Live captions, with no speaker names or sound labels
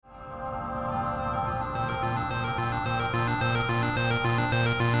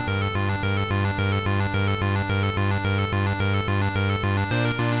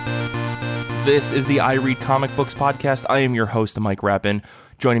This is the I Read Comic Books podcast. I am your host, Mike Rappin.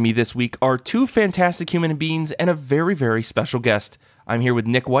 Joining me this week are two fantastic human beings and a very, very special guest. I'm here with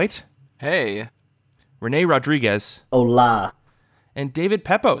Nick White. Hey. Renee Rodriguez. Hola. And David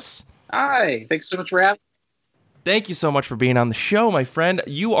Pepos. Hi. Thanks so much for having me. Thank you so much for being on the show, my friend.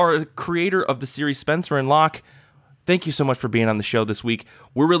 You are the creator of the series Spencer and Locke. Thank you so much for being on the show this week.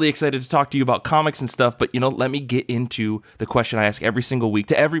 We're really excited to talk to you about comics and stuff, but let me get into the question I ask every single week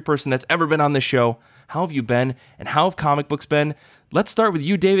to every person that's ever been on this show. How have you been, and how have comic books been? Let's start with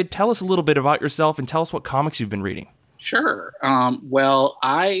you, David. Tell us a little bit about yourself and tell us what comics you've been reading. Sure. Well,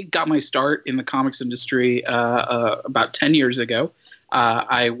 I got my start in the comics industry about 10 years ago.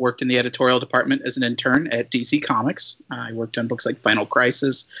 I worked in the editorial department as an intern at DC Comics. I worked on books like Final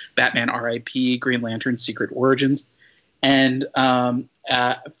Crisis, Batman R.I.P., Green Lantern, Secret Origins. And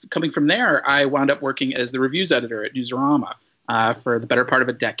coming from there, I wound up working as the reviews editor at Newsarama for the better part of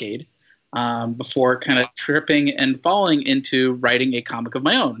a decade before kind of tripping and falling into writing a comic of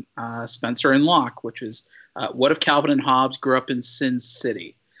my own, Spencer and Locke, which is What If Calvin and Hobbes Grew Up in Sin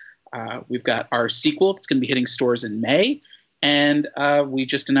City. We've got our sequel that's going to be hitting stores in May. And we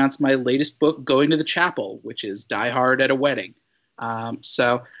just announced my latest book, Going to the Chapel, which is Die Hard at a Wedding.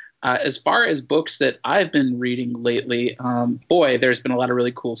 As far as books that I've been reading lately, there's been a lot of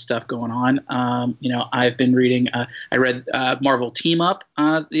really cool stuff going on. I've been reading, I read Marvel Team Up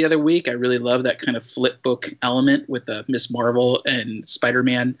the other week. I really love that kind of flip book element with the Miss Marvel and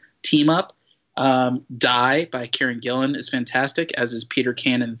Spider-Man team up. Die by Kieran Gillen is fantastic, as is Peter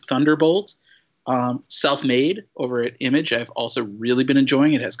Cannon Thunderbolt. Self-Made over at Image, I've also really been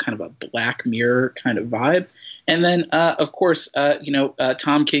enjoying. It has kind of a Black Mirror kind of vibe. And then, of course,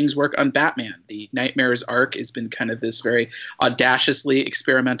 Tom King's work on Batman. The Nightmares arc has been kind of this very audaciously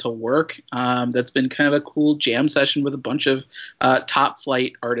experimental work that's been kind of a cool jam session with a bunch of top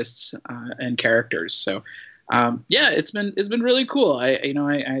flight artists and characters. So, it's been really cool.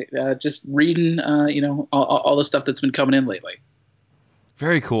 I just reading all the stuff that's been coming in lately.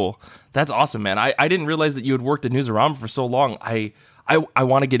 Very cool. That's awesome, man. I didn't realize that you had worked at Newsarama for so long. I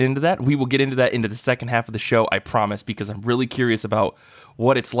want to get into that. We will get into that into the second half of the show, I promise, because I'm really curious about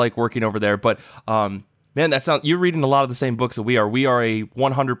what it's like working over there. But man, you're reading a lot of the same books that we are. We are a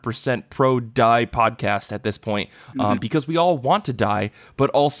 100% pro die podcast at this point because we all want to die, but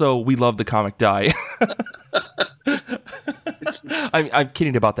also we love the comic Die. I'm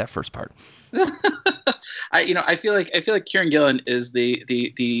kidding about that first part. I feel like Kieran Gillen is the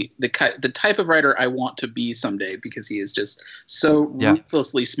type of writer I want to be someday, because he is just so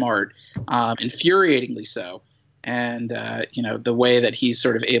ruthlessly smart, infuriatingly so. And the way that he's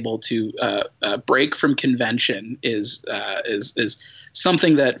sort of able to break from convention is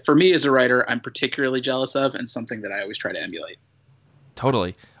something that, for me as a writer, I'm particularly jealous of, and something that I always try to emulate.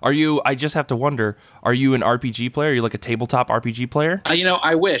 Totally. I just have to wonder, are you an RPG player? Are you like a tabletop RPG player?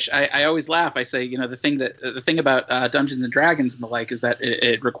 I wish. I always laugh. I say, the thing about Dungeons and Dragons and the like is that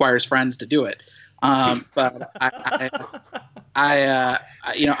it requires friends to do it. But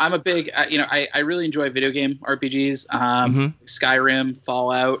I'm a big, I really enjoy video game RPGs, Skyrim,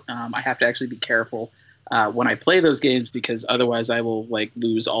 Fallout. I have to actually be careful when I play those games, because otherwise I will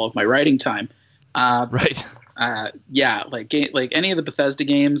lose all of my writing time. Right. Like any of the Bethesda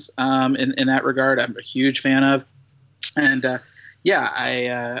games in that regard, I'm a huge fan of. And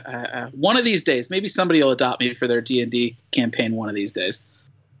one of these days, maybe somebody will adopt me for their D&D campaign one of these days.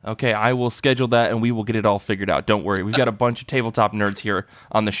 Okay, I will schedule that and we will get it all figured out. Don't worry. We've got a bunch of tabletop nerds here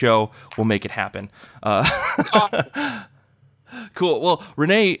on the show. We'll make it happen. Cool. Well,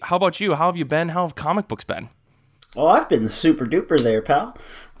 Renee, how about you? How have you been? How have comic books been? Oh, I've been super duper there, pal.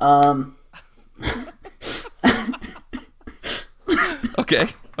 Okay.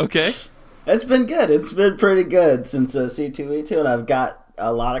 It's been good. It's been pretty good since C2E2, and I've got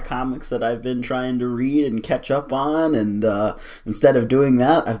a lot of comics that I've been trying to read and catch up on, and instead of doing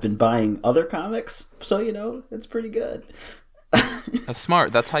that, I've been buying other comics, so, it's pretty good. That's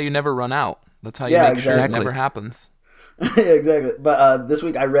smart. That's how you never run out. That's how you make sure it never happens. Yeah, exactly. But this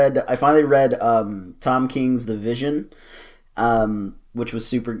week I finally read Tom King's The Vision, which was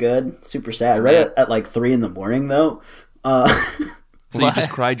super good, super sad. I read it at 3 a.m, though. So you just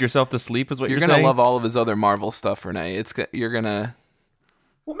cried yourself to sleep, is what you're saying? You're gonna love all of his other Marvel stuff, Renee. You're gonna.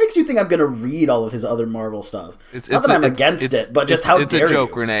 What makes you think I'm gonna read all of his other Marvel stuff? Not that I'm against it, but just how dare you? It's a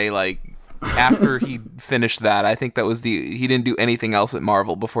joke, Renee. After he finished that, I think that was he didn't do anything else at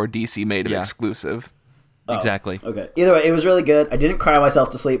Marvel before DC made him exclusive. Oh, exactly. Okay. Either way, it was really good. I didn't cry myself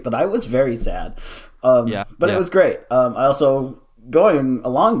to sleep, but I was very sad. But it was great. I also, going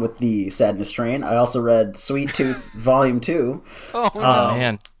along with the sadness train, I also read Sweet Tooth Volume 2. Oh, no.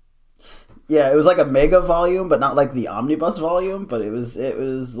 Man. Yeah, it was like a mega volume, but not like the omnibus volume. But it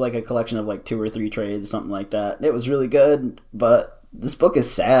was like a collection of like 2 or 3 trades, something like that. It was really good, but this book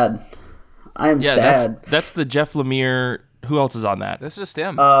is sad. I am sad. That's the Jeff Lemire. Who else is on that? That's just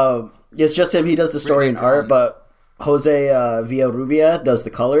him. It's just him. He does the story and art, but Jose Villarrubia does the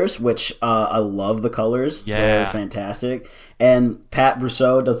colors, which I love the colors. Yeah. They're fantastic. And Pat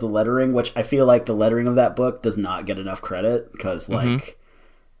Brousseau does the lettering, which I feel like the lettering of that book does not get enough credit because like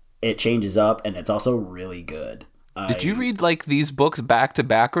it changes up and it's also really good. Did you read like these books back to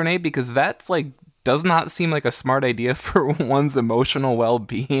back, Renee? Because that's like does not seem like a smart idea for one's emotional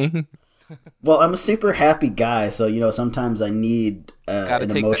well-being. Well, I'm a super happy guy, so sometimes I need an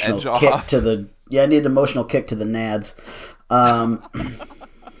emotional kick to the I need an emotional kick to the nads,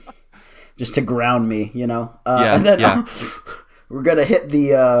 just to ground me, And then we're gonna hit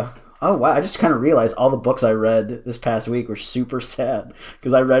the. Oh wow! I just kind of realized all the books I read this past week were super sad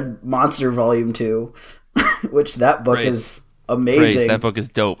because I read Monster Volume 2, which that book is amazing. That book is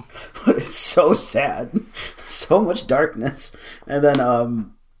dope, but it's so sad, so much darkness, and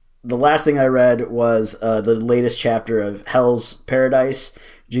then the last thing I read was the latest chapter of Hell's Paradise,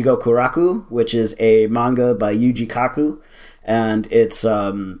 Jigokuraku, which is a manga by Yuji Kaku. And it's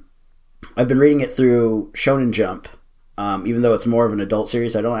I've been reading it through Shonen Jump. Even though it's more of an adult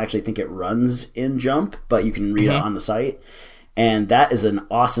series, I don't actually think it runs in Jump, but you can read it on the site. And that is an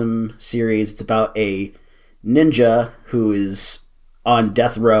awesome series. It's about a ninja who is on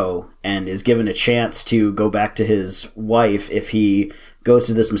death row and is given a chance to go back to his wife if he goes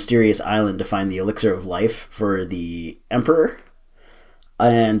to this mysterious island to find the elixir of life for the emperor.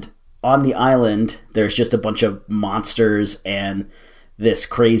 And on the island, there's just a bunch of monsters and this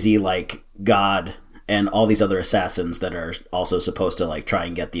crazy like god and all these other assassins that are also supposed to like try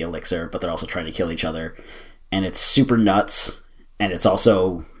and get the elixir, but they're also trying to kill each other. And it's super nuts. And it's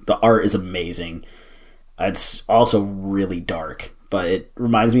also, the art is amazing. It's also really dark, but it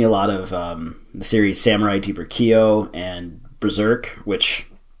reminds me a lot of the series Samurai Deeper Kyo and Berserk, which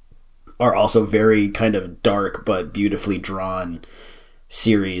are also very kind of dark but beautifully drawn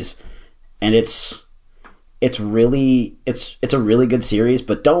series. And it's a really good series,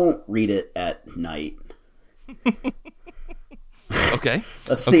 but don't read it at night. Okay.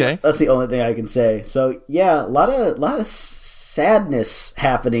 That's the only thing I can say. So yeah, a lot of sadness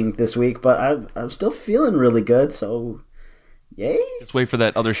happening this week, but I'm still feeling really good. So yay! Just wait for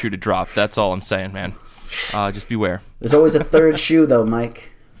that other shoe to drop. That's all I'm saying, man. Just beware. There's always a third shoe, though,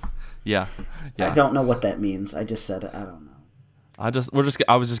 Mike. Yeah. I don't know what that means. I just said it. I don't know. I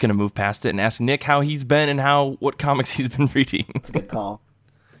was just gonna move past it and ask Nick how he's been and what comics he's been reading. It's a good call.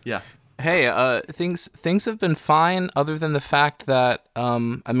 Yeah. Hey, things have been fine, other than the fact that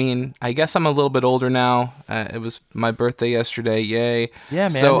I guess I'm a little bit older now. It was my birthday yesterday. Yay! Yeah, man.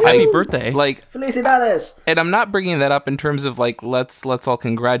 So Happy birthday! Like, felicidades. And I'm not bringing that up in terms of like let's all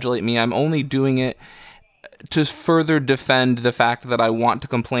congratulate me. I'm only doing it to further defend the fact that I want to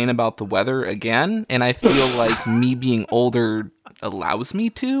complain about the weather again, and I feel like me being older allows me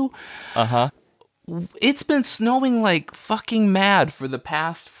to. It's been snowing like fucking mad for the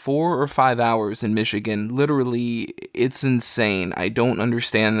past 4 or 5 hours in Michigan. Literally, it's insane. I don't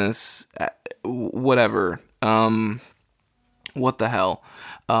understand this. Whatever. What the hell?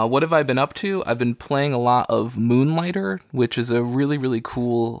 What have I been up to? I've been playing a lot of Moonlighter, which is a really, really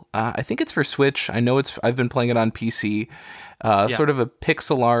cool... I think it's for Switch. I know I've been playing it on PC. Sort of a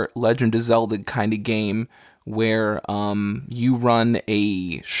pixel art Legend of Zelda kind of game where you run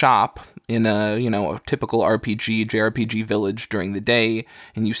a shop in a typical RPG, JRPG village during the day,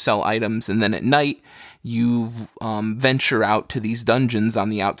 and you sell items, and then at night you venture out to these dungeons on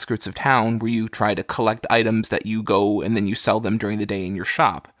the outskirts of town where you try to collect items that you go and then you sell them during the day in your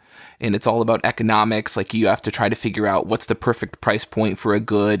shop. And it's all about economics. Like, you have to try to figure out what's the perfect price point for a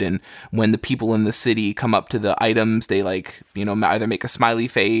good. And when the people in the city come up to the items, they either make a smiley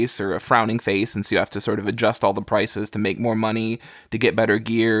face or a frowning face. And so you have to sort of adjust all the prices to make more money, to get better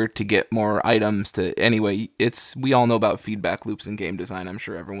gear, to get more items. Anyway, we all know about feedback loops in game design. I'm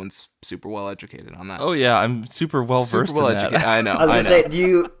sure everyone's super well educated on that. Oh yeah, I'm super well versed in that. I know. I was gonna say,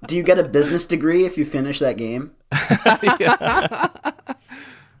 do you get a business degree if you finish that game?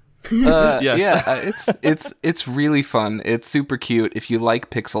 It's really fun. It's super cute. If you like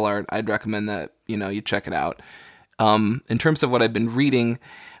pixel art, I'd recommend that you check it out. In terms of what I've been reading,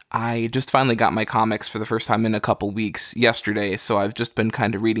 I just finally got my comics for the first time in a couple weeks yesterday, so I've just been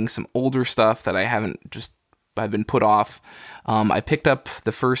kind of reading some older stuff that I've been put off. I picked up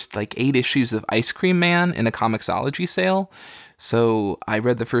the first 8 issues of Ice Cream Man in a Comixology sale, so I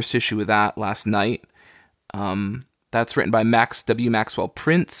read the first issue of that last night. That's written by Max W. Maxwell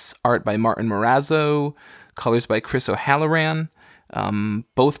Prince, art by Martin Morazzo, colors by Chris O'Halloran.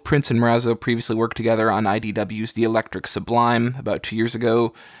 Both Prince and Morazzo previously worked together on IDW's The Electric Sublime about 2 years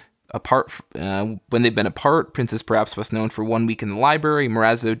ago. When they've been apart, Prince is perhaps best known for One Week in the Library.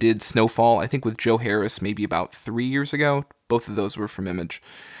 Morazzo did Snowfall, I think with Joe Harris, maybe about 3 years ago. Both of those were from Image.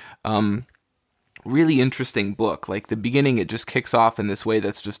 Really interesting book. Like, the beginning, it just kicks off in this way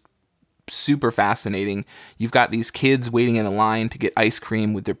that's just super fascinating. You've got these kids waiting in a line to get ice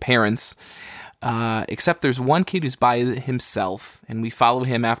cream with their parents, except there's one kid who's by himself, and we follow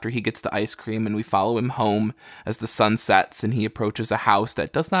him after he gets the ice cream, and we follow him home as the sun sets and he approaches a house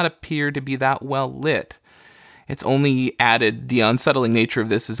that does not appear to be that well lit. It's only added, the unsettling nature of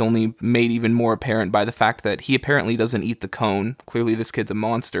this is only made even more apparent by the fact that he apparently doesn't eat the cone. Clearly this kid's a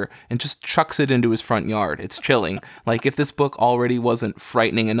monster, and just chucks it into his front yard. It's chilling. Like, if this book already wasn't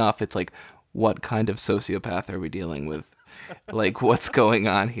frightening enough, it's like, what kind of sociopath are we dealing with? Like, what's going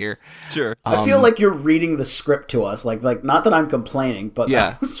on here? Sure. I feel like you're reading the script to us. Like not that I'm complaining, but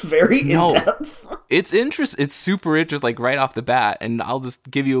Yeah. that was very in-depth. It's super interesting, like, right off the bat, and I'll just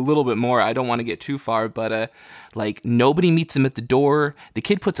give you a little bit more. I don't want to get too far, but like, nobody meets him at the door. The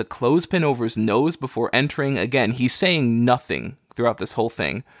kid puts a clothespin over his nose before entering. Again, he's saying nothing throughout this whole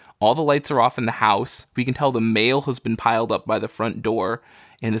thing. All the lights are off in the house. We can tell the mail has been piled up by the front door,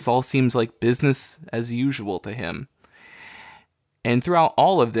 and this all seems like business as usual to him. And throughout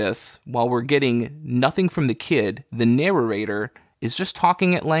all of this, while we're getting nothing from the kid, the narrator is just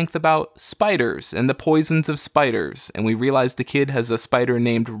talking at length about spiders and the poisons of spiders. And we realize the kid has a spider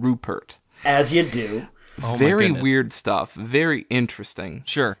named Rupert. As you do. Oh my Very goodness. weird stuff. Very interesting.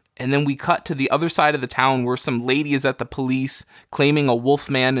 Sure. And then we cut to the other side of the town where some lady is at the police claiming a wolf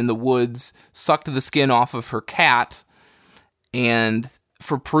man in the woods sucked the skin off of her cat. And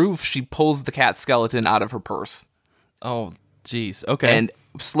for proof, she pulls the cat skeleton out of her purse. Oh, jeez. Okay. And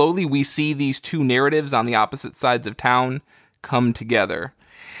slowly we see these two narratives on the opposite sides of town come together.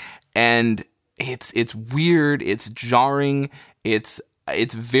 And it's weird, it's jarring, it's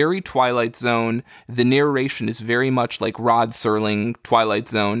very Twilight Zone. The narration is very much like Rod Serling Twilight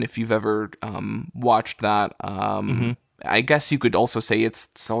Zone, if you've ever watched that. I guess you could also say it's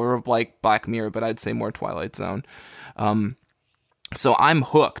sort of like Black Mirror, but I'd say more Twilight Zone. So I'm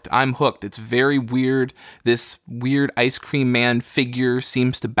hooked. It's very weird. This weird ice cream man figure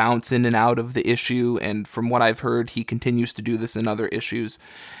seems to bounce in and out of the issue, and from what I've heard, he continues to do this in other issues.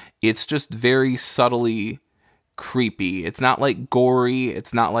 It's just very subtly creepy. It's not like gory.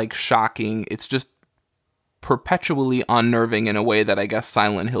 It's not like shocking. It's just perpetually unnerving in a way that I guess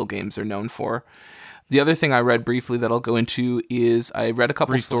Silent Hill games are known for. The other thing I read briefly that I'll go into is I read a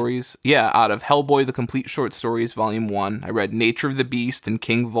couple stories, out of Hellboy, The Complete Short Stories, Volume 1. I read Nature of the Beast and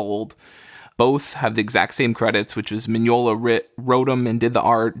King Vold. Both have the exact same credits, which is Mignola wrote them and did the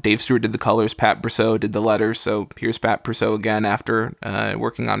art. Dave Stewart did the colors. Pat Brousseau did the letters. So here's Pat Brousseau again after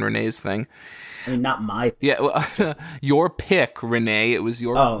working on Renee's thing. I mean, not my... Yeah, well, your pick, Renee. It was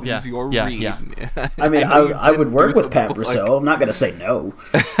your, Oh. it was your Yeah, read. yeah. I mean, know you I would didn't work do with the Pat book. Brousseau. I'm not going to say no.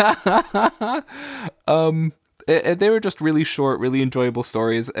 They were just really short, really enjoyable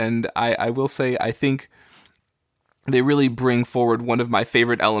stories, and I will say I think they really bring forward one of my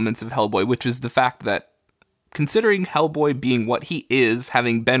favorite elements of Hellboy, which is the fact that, considering Hellboy being what he is,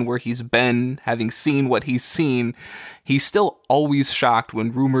 having been where he's been, having seen what he's seen, he's still always shocked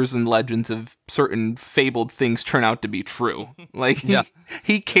when rumors and legends of certain fabled things turn out to be true. Like,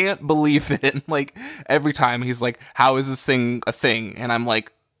 he can't believe it. Like, every time he's like, how is this thing a thing? And I'm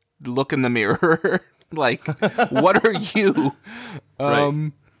like, look in the mirror. Like, what are you?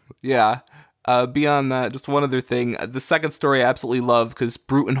 Right. Yeah. Beyond that, just one other thing. The second story I absolutely love because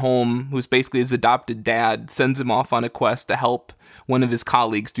Brutenholm, who's basically his adopted dad, sends him off on a quest to help one of his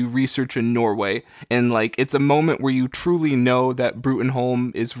colleagues do research in Norway. And, like, it's a moment where you truly know that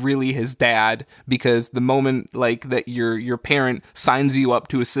Brutenholm is really his dad, because the moment, like, that your parent signs you up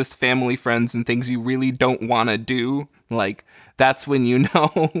to assist family friends and things you really don't want to do, like, that's when you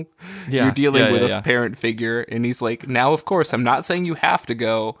know you're dealing with a parent figure. And he's like, now, of course, I'm not saying you have to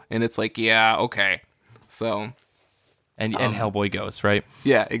go. And it's like, yeah, okay. So... And Hellboy goes, right?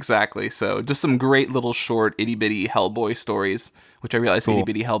 Yeah, exactly. So just some great little short itty-bitty Hellboy stories, which I realize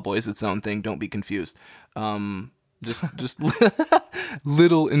itty-bitty Hellboy is its own thing. Don't be confused. Just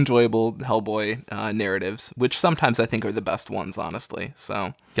little enjoyable Hellboy narratives, which sometimes I think are the best ones, honestly.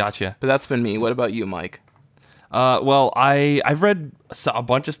 So, Gotcha. but that's been me. What about you, Mike? Well, I've read a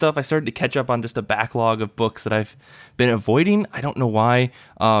bunch of stuff. I started to catch up on just a backlog of books that I've been avoiding. I don't know why.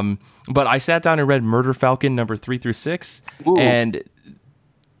 But I sat down and read Murder Falcon number 3 through 6, Ooh. and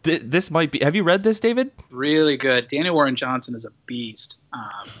this might be. Have you read this, David? Really good. Daniel Warren Johnson is a beast.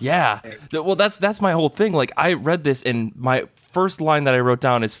 Yeah. Well, that's my whole thing. Like, I read this, and my first line that I wrote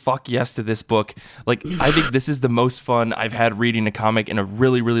down is "fuck yes" to this book. Like, I think this is the most fun I've had reading a comic in a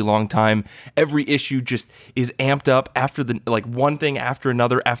really, really long time. Every issue just is amped up after one thing after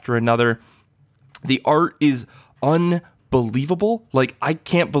another after another. The art is unbelievable. Like, I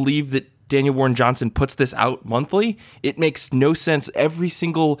can't believe that Daniel Warren Johnson puts this out monthly. It makes no sense. Every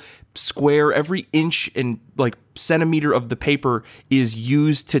single square, every inch and like centimeter of the paper is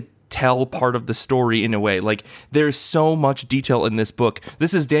used to tell part of the story in a way. Like, there's so much detail in this book.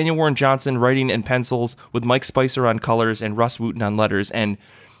 This is Daniel Warren Johnson writing in pencils with Mike Spicer on colors and Russ Wooten on letters. And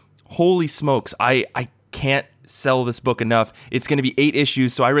holy smokes, I can't sell this book enough. It's going to be 8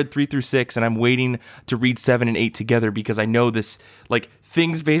 issues, so I read 3 through 6, and I'm waiting to read 7 and 8 together because I know this, like,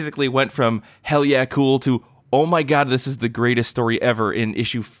 things basically went from hell yeah cool to oh my god, this is the greatest story ever in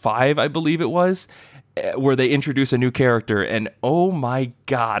issue 5, I believe it was, where they introduce a new character, and oh my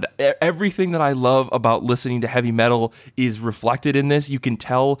god, everything that I love about listening to heavy metal is reflected in this. You can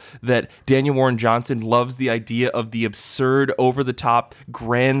tell that Daniel Warren Johnson loves the idea of the absurd, over-the-top,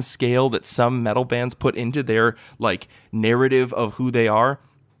 grand scale that some metal bands put into their, like, narrative of who they are.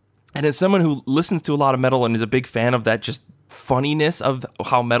 And as someone who listens to a lot of metal and is a big fan of that just funniness of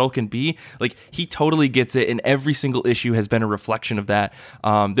how metal can be, like, he totally gets it, and every single issue has been a reflection of that.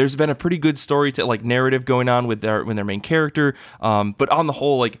 There's been a pretty good story to like narrative going on with their main character, but on the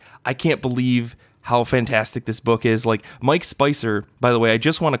whole, like, I can't believe how fantastic this book is. Like, Mike Spicer, by the way, I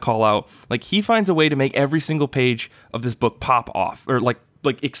just want to call out, like, he finds a way to make every single page of this book pop off, or like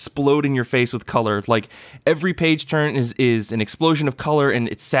explode in your face with color. Like, every page turn is an explosion of color, and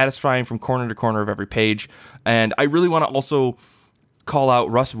it's satisfying from corner to corner of every page. And I really want to also call out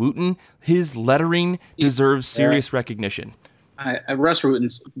Russ Wooten. His lettering deserves serious recognition. Russ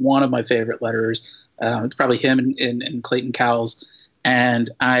Wooten's one of my favorite letterers. It's probably him and Clayton Cowles. And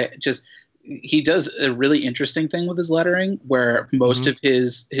he does a really interesting thing with his lettering where most of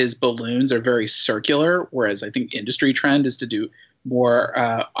his balloons are very circular, whereas I think industry trend is to do more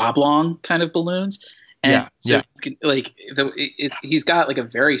oblong kind of balloons. And you can, like, he's got like a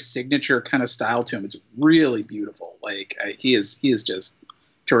very signature kind of style to him. It's really beautiful. Like, he is just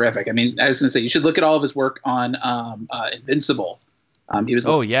terrific. I mean, I was going to say, you should look at all of his work on Invincible. He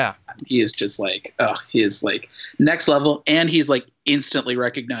is just like, he is like next level, and he's like instantly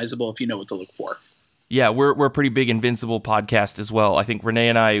recognizable if you know what to look for. Yeah, we're a pretty big Invincible podcast as well. I think Renee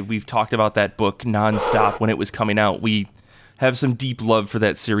and we've talked about that book nonstop when it was coming out. We have some deep love for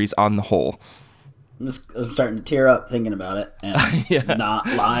that series on the whole. I'm starting to tear up thinking about it, and not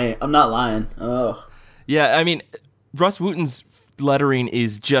lying. I'm not lying. Oh, yeah. I mean, Russ Wooten's lettering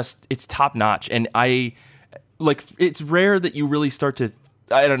is it's top notch, and it's rare that you really start to.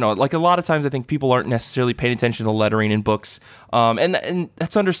 I don't know. Like, a lot of times, I think people aren't necessarily paying attention to the lettering in books, and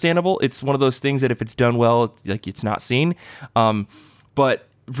that's understandable. It's one of those things that if it's done well, it's not seen. But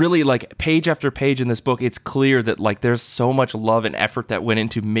really, like, page after page in this book, it's clear that, like, there's so much love and effort that went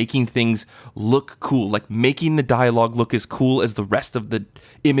into making things look cool, like making the dialogue look as cool as the rest of the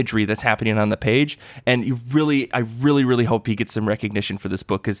imagery that's happening on the page. And I really, really hope he gets some recognition for this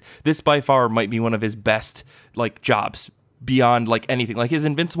book, because this by far might be one of his best, like, jobs beyond, like, anything. Like, his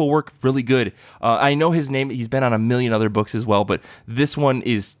Invincible work, really good. I know his name, he's been on a million other books as well, but this one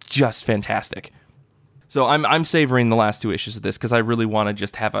is just fantastic. So I'm savoring the last 2 issues of this because I really want to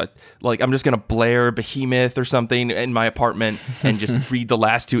just have I'm just going to blare Behemoth or something in my apartment and just read the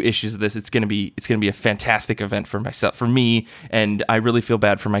last 2 issues of this. It's going to be a fantastic event for me, and I really feel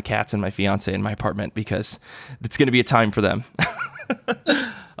bad for my cats and my fiance in my apartment because it's going to be a time for them.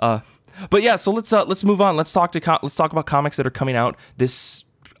 But yeah, so let's move on. Let's talk about comics that are coming out this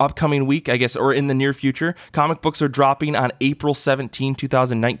upcoming week, I guess, or in the near future. Comic books are dropping on April 17,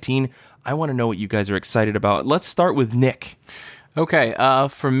 2019. I want to know what you guys are excited about. Let's start with Nick. Okay,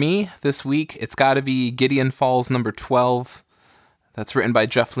 for me this week, it's got to be Gideon Falls number 12. That's written by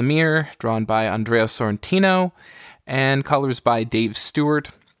Jeff Lemire, drawn by Andrea Sorrentino, and colors by Dave Stewart.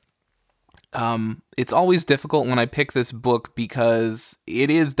 It's always difficult when I pick this book because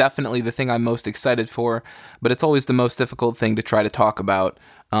it is definitely the thing I'm most excited for, but it's always the most difficult thing to try to talk about.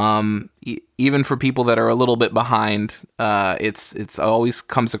 Even for people that are a little bit behind, it's always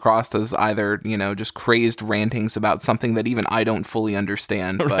comes across as either, just crazed rantings about something that even I don't fully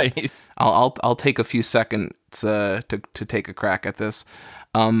understand. But right. I'll take a few seconds to take a crack at this.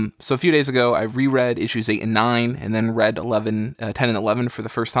 So a few days ago, I reread issues 8 and 9, and then read 10 and 11 for the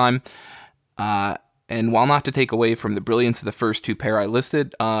first time. And while not to take away from the brilliance of the first 2 pair I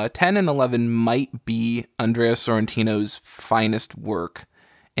listed, 10 and 11 might be Andrea Sorrentino's finest work.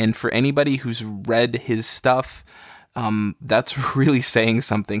 And for anybody who's read his stuff, that's really saying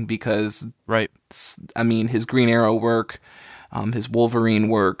something, because Right. I mean, his Green Arrow work, his Wolverine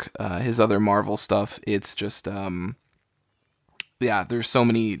work, his other Marvel stuff, it's just, there's so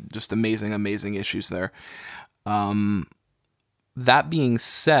many just amazing issues there. That being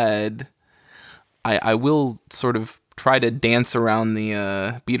said, I will sort of try to dance around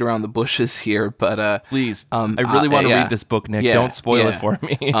beat around the bushes here, but Please, I really want to read this book, Nick. Don't spoil it for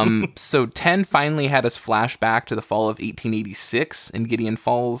me. So 10 finally had us flash back to the fall of 1886 in Gideon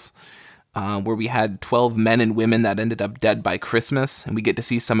Falls, where we had 12 men and women that ended up dead by Christmas, and we get to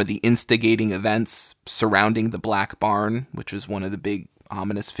see some of the instigating events surrounding the Black Barn, which is one of the big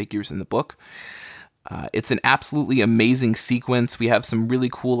ominous figures in the book. It's an absolutely amazing sequence. We have some really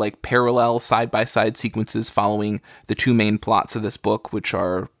cool, like, parallel side-by-side sequences following the two main plots of this book, which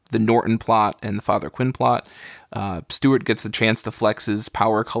are the Norton plot and the Father Quinn plot. Stuart gets a chance to flex his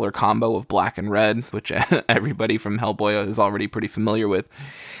power color combo of black and red, which everybody from Hellboy is already pretty familiar with.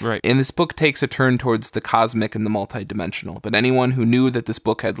 Right. And this book takes a turn towards the cosmic and the multidimensional. But anyone who knew that this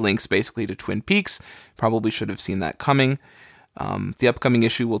book had links basically to Twin Peaks probably should have seen that coming. The upcoming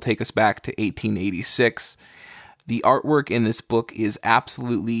issue will take us back to 1886. The artwork in this book is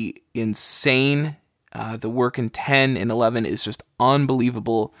absolutely insane. The work in 10 and 11 is just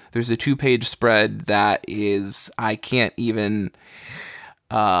unbelievable. There's a 2-page spread that is, I can't even,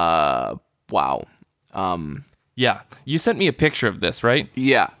 wow. Yeah. You sent me a picture of this, right?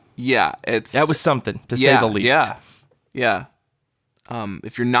 Yeah. That was something, to say the least. Yeah.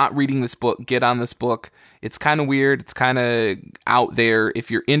 If you're not reading this book, get on this book. It's kind of weird. It's kind of out there.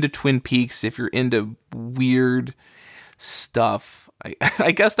 If you're into Twin Peaks, if you're into weird stuff,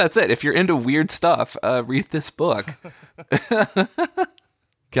 I guess that's it. If you're into weird stuff, read this book.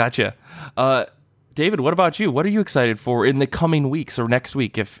 Gotcha. David, what about you? What are you excited for in the coming weeks or next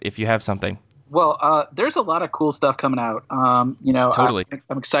week, if you have something? Well, there's a lot of cool stuff coming out. Totally.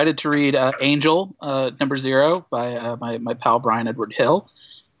 I'm excited to read Angel #0 by my pal Brian Edward Hill.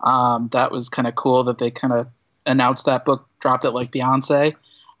 That was kind of cool that they kind of announced that book, dropped it like Beyonce.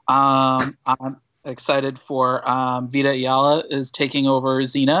 I'm excited for Vita Ayala is taking over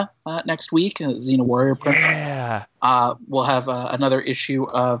Xena next week, Xena Warrior Princess. Yeah. We'll have another issue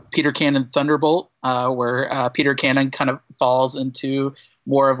of Peter Cannon Thunderbolt, where Peter Cannon kind of falls into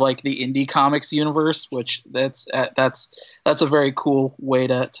more of like the indie comics universe, which that's a very cool way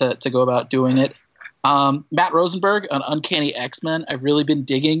to go about doing it. Matt Rosenberg on Uncanny X-Men, I've really been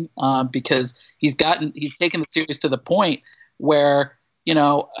digging because he's taken the series to the point where,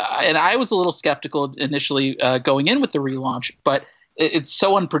 and I was a little skeptical initially going in with the relaunch, but it's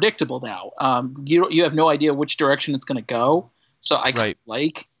so unpredictable now. You have no idea which direction it's going to go. So I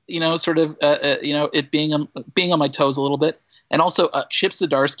like, it being on my toes a little bit. And also Chip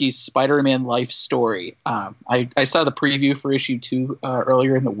Zdarsky's Spider-Man Life Story. I saw the preview for issue 2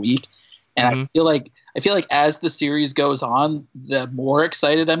 earlier in the week, and I feel like as the series goes on, the more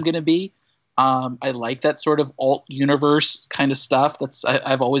excited I'm going to be. I like that sort of alt universe kind of stuff.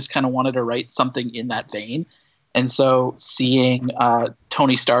 I've always kind of wanted to write something in that vein, and so seeing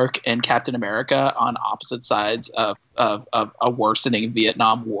Tony Stark and Captain America on opposite sides of a worsening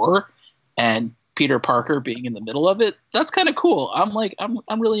Vietnam War, and Peter Parker being in the middle of it, that's kind of cool.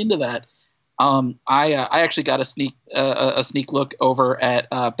 I'm really into that. I actually got a sneak look over at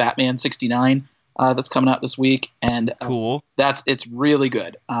Batman 69 that's coming out this week, and cool. It's really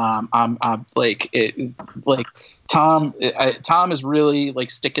good. I'm Tom is really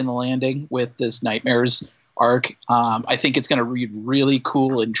like sticking the landing with this Nightmares arc. I think it's going to read really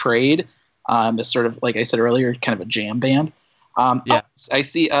cool in trade. It's sort of, like I said earlier, kind of a jam band. I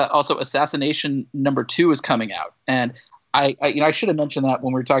see also Assassination #2 is coming out, and I should have mentioned that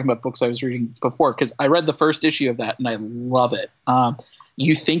when we were talking about books I was reading before, because I read the first issue of that and I love it.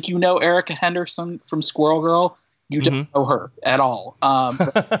 You think you know Erica Henderson from Squirrel Girl? You don't know her at all.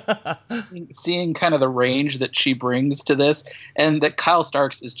 Seeing kind of the range that she brings to this, and that Kyle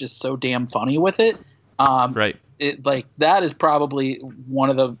Starks is just so damn funny with it. That is probably one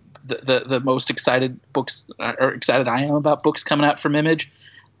of the most excited books, or excited I am about books coming out from Image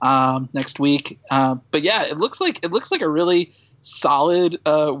next week. But yeah, it looks like a really solid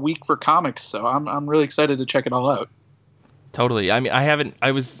week for comics. So I'm really excited to check it all out. Totally. I mean,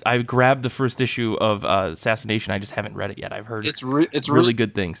 I grabbed the first issue of Assassination. I just haven't read it yet. I've heard it's really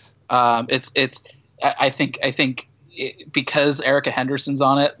good things. I think because Erica Henderson's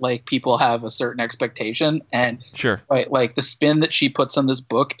on it, like, people have a certain expectation, and sure, like the spin that she puts on this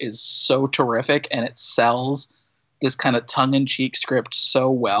book is so terrific, and it sells this kind of tongue-in-cheek script so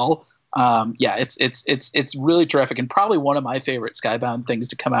well Yeah, it's really terrific, and probably one of my favorite Skybound things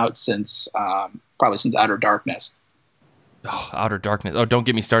to come out since Outer Darkness. Oh, Outer Darkness. Oh, don't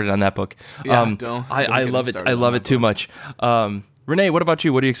get me started on that book. Yeah, don't I get love me it. started I on love that it too book. much. Renee, what about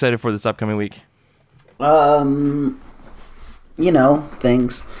you? What are you excited for this upcoming week?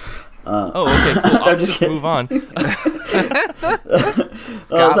 Things. Oh, okay, cool. I'll just just kidding. move on.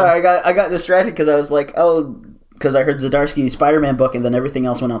 Sorry, I got distracted because I was like, because I heard Zdarsky's Spider-Man book, and then everything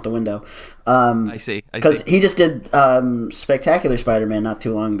else went out the window. I see. Because he just did Spectacular Spider-Man not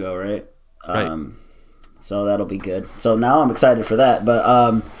too long ago, right? Right. So that'll be good. So now I'm excited for that. But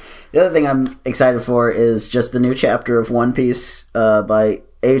the other thing I'm excited for is just the new chapter of One Piece by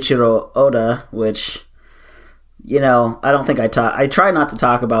Eiichiro Oda, which, I don't think I try not to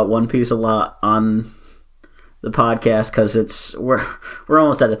talk about One Piece a lot on the podcast because we're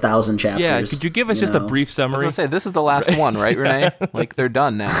almost at 1,000 chapters. Yeah, could you give us just a brief I was summary? gonna say this is the last one, right, Renee? Like they're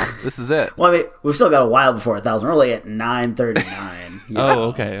done now. This is it. Well, I mean, we've still got a while before 1,000. We're only at 939. Oh,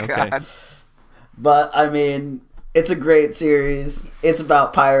 okay. God. But I mean, it's a great series. It's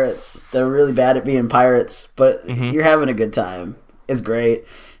about pirates. They're really bad at being pirates, but you're having a good time. It's great.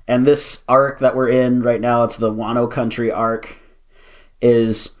 And this arc that we're in right now, it's the Wano Country arc,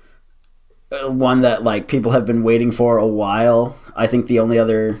 is one that like people have been waiting for a while. I think the only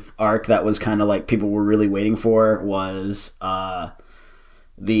other arc that was kind of like people were really waiting for was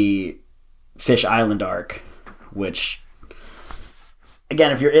the Fish Island arc, which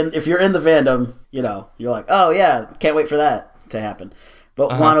again, if you're in the fandom, you're like, oh yeah, can't wait for that to happen.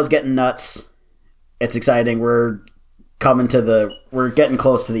 But Wano's getting nuts. It's exciting. We're getting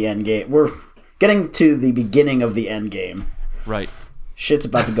close to the end game. We're getting to the beginning of the end game. Right. Shit's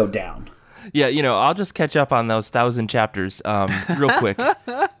about to go down. Yeah, I'll just catch up on those 1,000 chapters real quick. Look,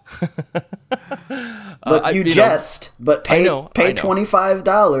 but pay I know.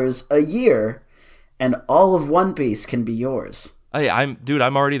 $25 a year, and all of One Piece can be yours. Hey, I'm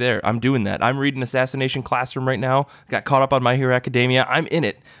already there. I'm doing that. I'm reading Assassination Classroom right now. Got caught up on My Hero Academia. I'm in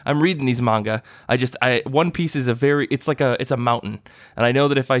it. I'm reading these manga. One Piece is it's a mountain. And I know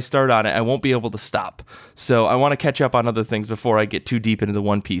that if I start on it, I won't be able to stop. So I want to catch up on other things before I get too deep into the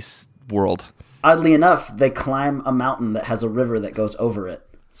One Piece world. Oddly enough, they climb a mountain that has a river that goes over it.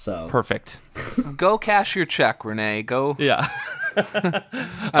 So Perfect. Go cash your check, Renee. Go. Yeah.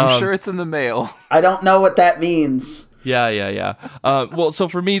 I'm sure it's in the mail. I don't know what that means. Yeah. Well, so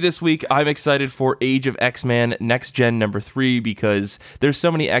for me this week, I'm excited for Age of X-Men Next Gen #3 because there's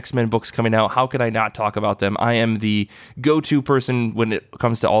so many X-Men books coming out. How could I not talk about them? I am the go-to person when it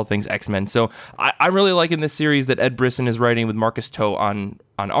comes to all things X-Men. So I'm really liking this series that Ed Brisson is writing with Marcus Toe on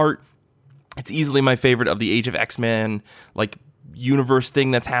art. It's easily my favorite of the Age of X-Men, universe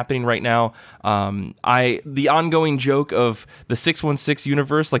thing that's happening right now. The ongoing joke of the 616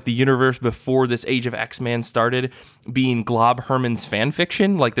 universe, like the universe before this Age of X-Men started, being Glob Herman's fan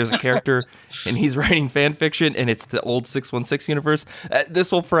fiction. Like there's a character and he's writing fan fiction and it's the old 616 universe.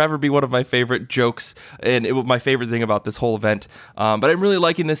 This will forever be one of my favorite jokes and my favorite thing about this whole event. But I'm really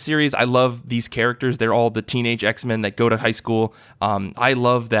liking this series. I love these characters. They're all the teenage X-Men that go to high school. I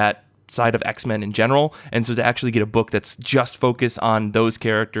love that side of X-Men in general, and so to actually get a book that's just focused on those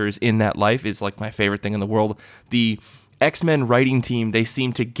characters in that life is like my favorite thing in the world. The X-Men writing team, they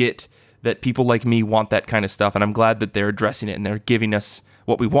seem to get that people like me want that kind of stuff, and I'm glad that they're addressing it and they're giving us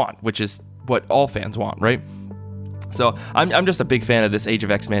what we want, which is what all fans want, right? So I'm just a big fan of this Age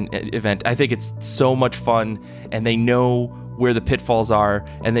of X-Men event. I think it's so much fun, and they know where the pitfalls are,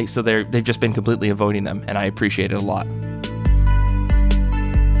 and they've just been completely avoiding them, and I appreciate it a lot.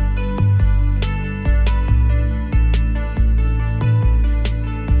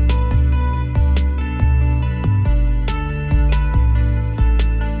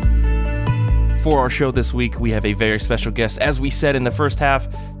 For our show this week, we have a very special guest. As we said in the first half,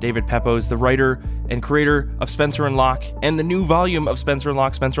 David Pepose, the writer and creator of Spencer and Locke, and the new volume of Spencer and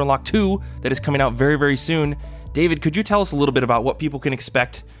Locke 2, that is coming out very, very soon. David, could you tell us a little bit about what people can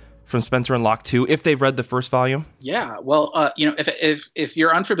expect from Spencer and Locke 2 if they've read the first volume? Yeah, well, if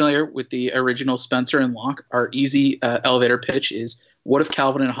you're unfamiliar with the original Spencer and Locke, our easy elevator pitch is: what if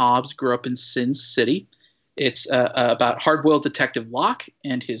Calvin and Hobbes grew up in Sin City? It's about hard-boiled detective Locke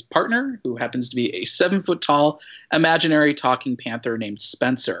and his partner, who happens to be a 7-foot-tall imaginary talking panther named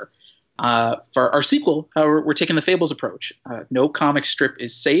Spencer. For our sequel, however, we're taking the Fables approach. No comic strip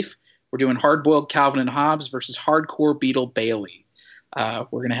is safe. We're doing hard-boiled Calvin and Hobbes versus hardcore Beetle Bailey. We're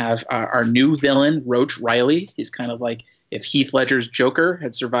going to have our new villain, Roach Riley. He's kind of like if Heath Ledger's Joker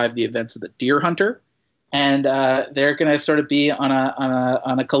had survived the events of the Deer Hunter. And they're going to sort of be on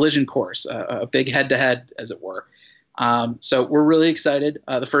a collision course, a big head-to-head, as it were. So we're really excited.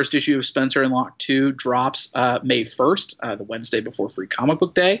 The first issue of Spencer and Locke 2 drops May 1st, the Wednesday before Free Comic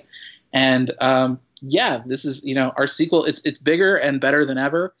Book Day. And this is, our sequel. It's bigger and better than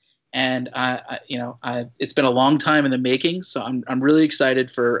ever. And it's been a long time in the making. So I'm really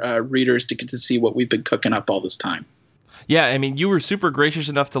excited for readers to get to see what we've been cooking up all this time. Yeah, I mean, you were super gracious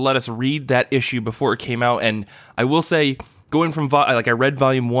enough to let us read that issue before it came out. And I will say, going from, I read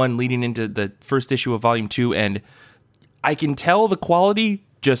Volume 1 leading into the first issue of Volume 2, and I can tell the quality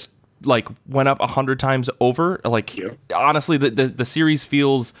just went up 100 times over. Honestly, the series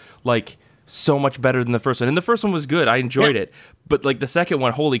feels like so much better than the first one. And the first one was good. I enjoyed it. But the second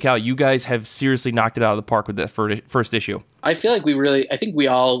one, holy cow, you guys have seriously knocked it out of the park with that first issue. I feel like I think we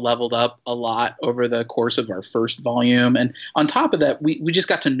all leveled up a lot over the course of our first volume. And on top of that, we just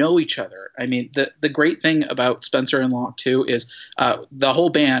got to know each other. I mean, the great thing about Spencer and Locke 2 is the whole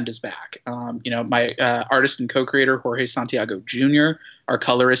band is back. My artist and co-creator, Jorge Santiago Jr., our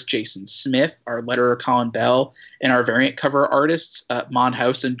colorist, Jason Smith, our letterer, Colin Bell, and our variant cover artists, Mon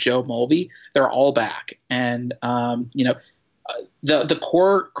House and Joe Mulvey, they're all back. And, the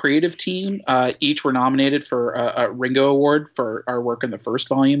core creative team, each were nominated for a Ringo Award for our work in the first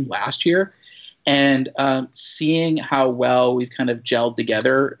volume last year. And seeing how well we've kind of gelled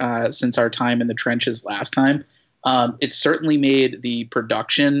together since our time in the trenches last time, it certainly made the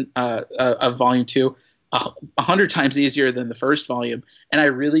production of Volume 2 100 times easier than the first volume. And I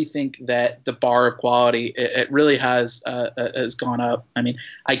really think that the bar of quality, it really has gone up. I mean,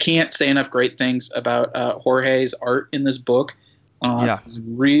 I can't say enough great things about Jorge's art in this book. It's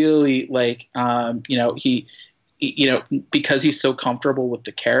really because he's so comfortable with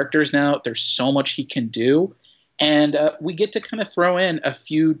the characters now, there's so much he can do. And we get to kind of throw in a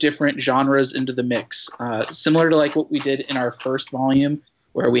few different genres into the mix, similar to what we did in our first volume,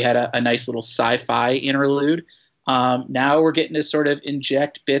 where we had a nice little sci-fi interlude. Now we're getting to sort of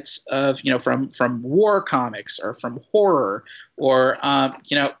inject bits of, from war comics or from horror or,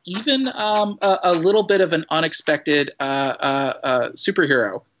 even a little bit of an unexpected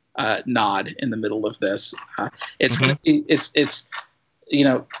superhero nod in the middle of this.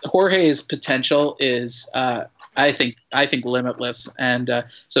 Jorge's potential is, I think limitless. And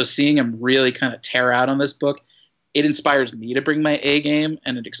so seeing him really kind of tear out on this book, it inspires me to bring my A game,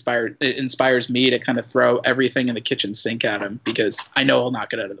 and it inspires me to kind of throw everything in the kitchen sink at him, because I know he'll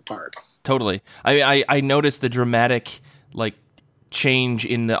knock it out of the park. Totally. I noticed the dramatic change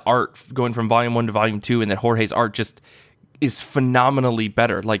in the art going from Volume 1 to Volume 2, and that Jorge's art just is phenomenally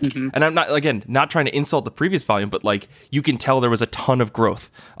better. And I'm not trying to insult the previous volume, but you can tell there was a ton of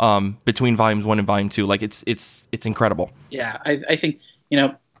growth between Volumes 1 and Volume 2. It's incredible. Yeah, I think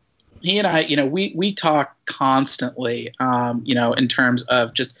he and I, we talk constantly, in terms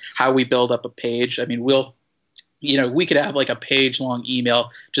of just how we build up a page. I mean, we could have a page-long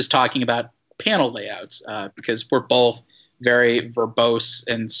email just talking about panel layouts, because we're both very verbose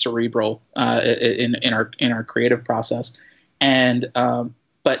and cerebral in our creative process. And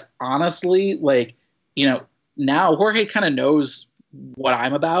but honestly, now Jorge kind of knows what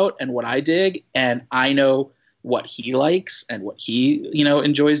I'm about and what I dig, and I know what he likes and what he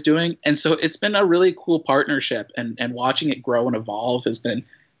enjoys doing. And so it's been a really cool partnership, and watching it grow and evolve has been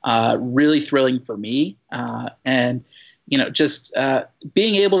really thrilling for me. And just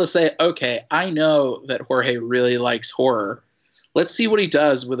being able to say, okay, I know that Jorge really likes horror. Let's see what he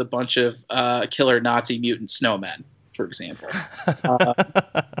does with a bunch of killer Nazi mutant snowmen, for example.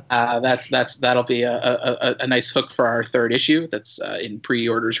 That'll be a nice hook for our third issue that's in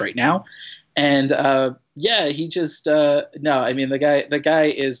pre-orders right now. And he just the guy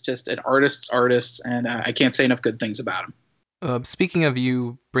is just an artist's artist, and I can't say enough good things about him. Speaking of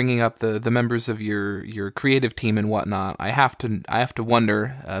you bringing up the members of your creative team and whatnot, I have to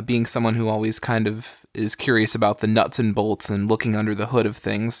wonder, being someone who always kind of is curious about the nuts and bolts and looking under the hood of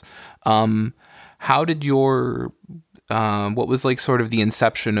things, how did your what was sort of the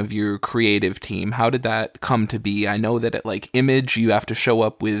inception of your creative team? How did that come to be? I know that at Image you have to show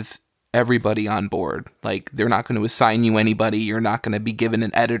up with everybody on board. They're not going to assign you anybody. You're not going to be given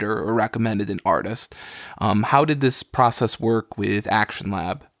an editor or recommended an artist. How did this process work with Action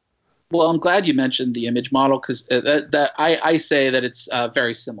Lab? Well, I'm glad you mentioned the Image model, because I say that it's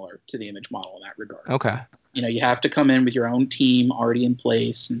very similar to the Image model in that regard. Okay. You have to come in with your own team already in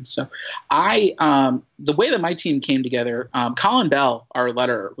place. And so the way that my team came together, Colin Bell, our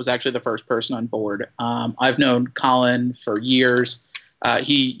letterer, was actually the first person on board. I've known Colin for years.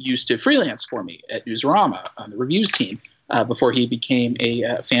 He used to freelance for me at Newsarama on the reviews team before he became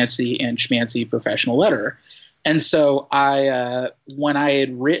a fancy and schmancy professional letterer. And so when I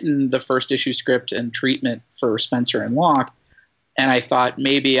had written the first issue script and treatment for Spencer and Locke, and I thought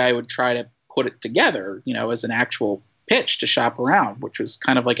maybe I would try to put it together, as an actual pitch to shop around, which was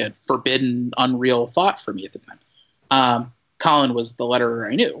kind of like a forbidden, unreal thought for me at the time. Colin was the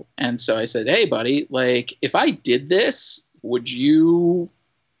letterer I knew. And so I said, hey, buddy, like, if I did this, would you,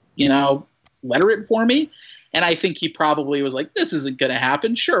 letter it for me? And I think he probably was like, this isn't going to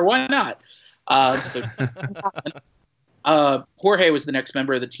happen. Sure, why not? Jorge was the next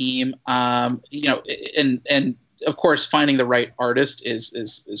member of the team. And of course, finding the right artist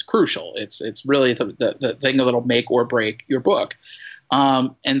is crucial. It's really the thing that'll make or break your book.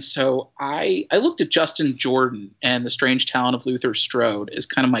 And so I looked at Justin Jordan and The Strange Talent of Luther Strode as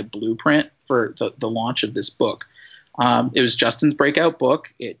kind of my blueprint for the launch of this book. It was Justin's breakout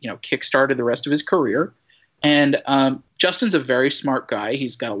book. It kickstarted the rest of his career. And Justin's a very smart guy.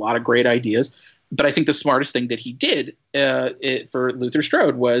 He's got a lot of great ideas. But I think the smartest thing that he did for Luther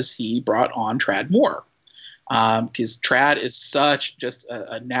Strode was he brought on Tradd Moore. Because Tradd is such just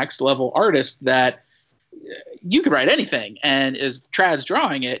a next level artist that you could write anything, and as Tradd's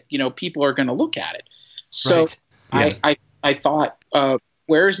drawing it, people are going to look at it. So right. Yeah. I thought,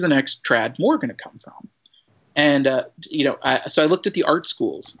 where's the next Tradd Moore going to come from? And so I looked at the art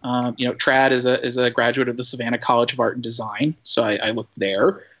schools. Tradd is a graduate of the Savannah College of Art and Design, so I looked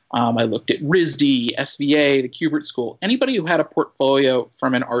there. I looked at RISD, SVA, the Kubert School. Anybody who had a portfolio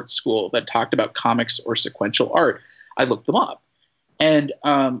from an art school that talked about comics or sequential art, I looked them up. And,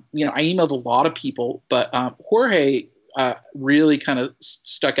 I emailed a lot of people, but Jorge really kind of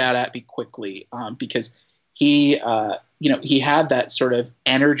stuck out at me quickly because he had that sort of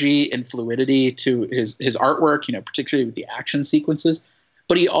energy and fluidity to his artwork, particularly with the action sequences.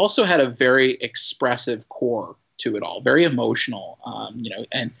 But he also had a very expressive core to it all, very emotional,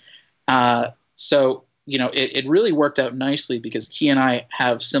 so it really worked out nicely because he and I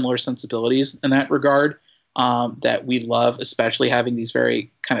have similar sensibilities in that regard, that we love, especially having these very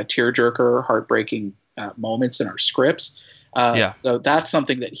kind of tearjerker, heartbreaking moments in our scripts. So that's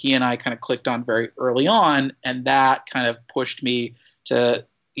something that he and I kind of clicked on very early on, and that kind of pushed me to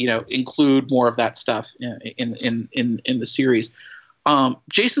include more of that stuff in the series.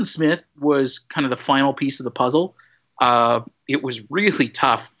 Jason Smith was kind of the final piece of the puzzle. It was really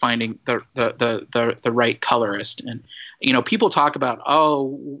tough finding the right colorist, and people talk about,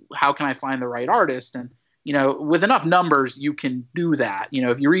 how can I find the right artist? And with enough numbers, you can do that.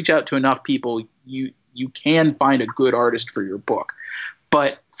 If you reach out to enough people, you can find a good artist for your book.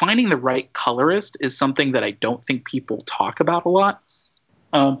 But finding the right colorist is something that I don't think people talk about a lot.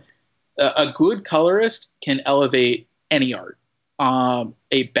 A good colorist can elevate any art.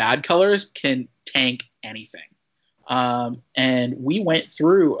 A bad colorist can tank anything. And we went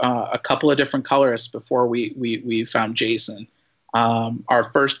through a couple of different colorists before we found Jason. Our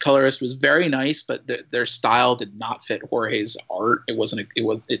first colorist was very nice, but their style did not fit Jorge's art. It was a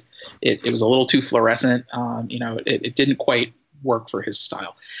little too fluorescent. It didn't quite work for his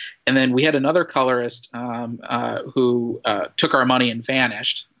style. And then we had another colorist who took our money and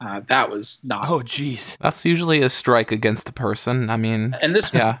vanished. That was not. Oh, geez. That's usually a strike against the person. I mean, and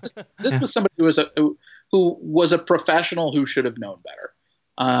this was somebody who was a professional who should have known better.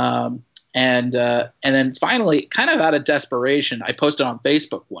 And then finally, kind of out of desperation, I posted on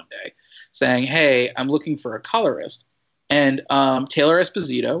Facebook one day saying, hey, I'm looking for a colorist. And Taylor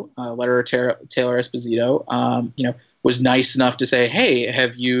Esposito, letterer Taylor Esposito, was nice enough to say, hey,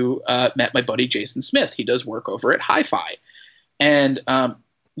 have you met my buddy Jason Smith? He does work over at Hi-Fi. And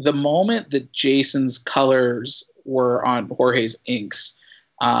the moment that Jason's colors were on Jorge's inks,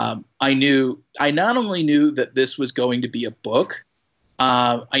 I not only knew that this was going to be a book,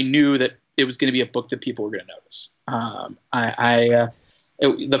 I knew that it was going to be a book that people were going to notice.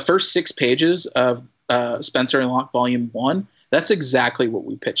 The first 6 pages of Spencer and Locke Volume 1, that's exactly what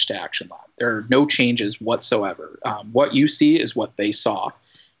we pitched to Action Lab. There are no changes whatsoever. What you see is what they saw.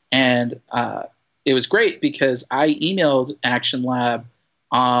 And it was great because I emailed Action Lab.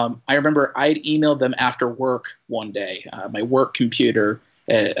 I remember I'd emailed them after work one day. My work computer,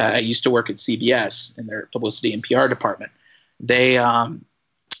 I used to work at CBS in their publicity and PR department.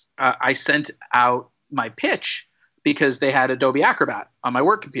 I sent out my pitch because they had Adobe Acrobat on my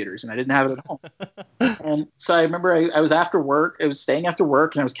work computers and I didn't have it at home. And so I remember I was staying after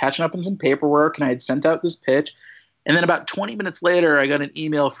work and I was catching up on some paperwork and I had sent out this pitch. And then about 20 minutes later, I got an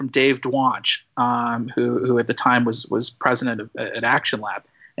email from Dave Dwanch, who at the time was president at Action Lab.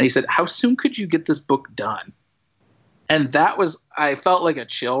 And he said, how soon could you get this book done? And I felt like a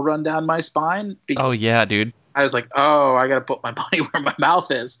chill run down my spine. Oh, yeah, dude. I was like, I got to put my money where my mouth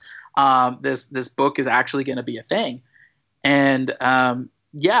is. this book is actually going to be a thing. And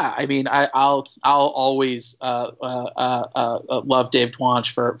yeah, I mean, I'll always love Dave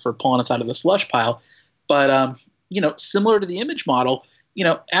Dwanch for pulling us out of the slush pile. But similar to the image model,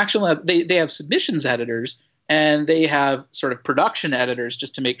 Action Lab, they have submissions editors and they have sort of production editors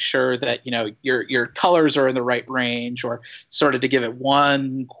just to make sure that your colors are in the right range, or sort of to give it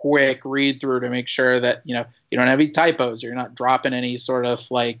one quick read through to make sure that you don't have any typos, or you're not dropping any sort of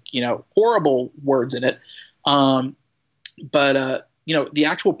horrible words in it. But the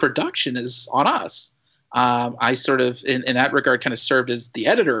actual production is on us. I sort of in that regard kind of served as the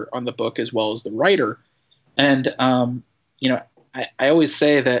editor on the book as well as the writer. And I always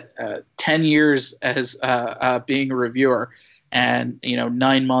say that 10 years as being a reviewer and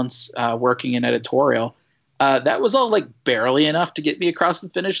 9 months working in editorial, that was all barely enough to get me across the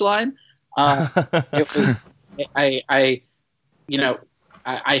finish line. It was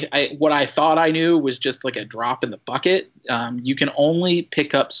what I thought I knew was just like a drop in the bucket. You can only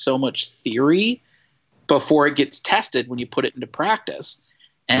pick up so much theory before it gets tested when you put it into practice.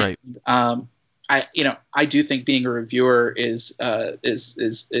 And right. I do think being a reviewer is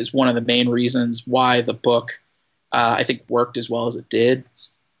one of the main reasons why the book I think worked as well as it did,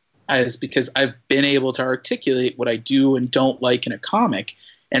 is because I've been able to articulate what I do and don't like in a comic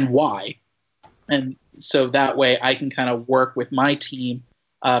and why. And so that way I can kind of work with my team,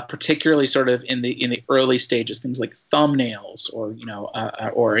 particularly sort of in the early stages, things like thumbnails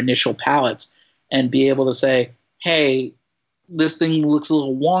or initial palettes, and be able to say, hey, this thing looks a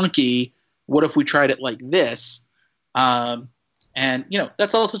little wonky. What if we tried it like this? And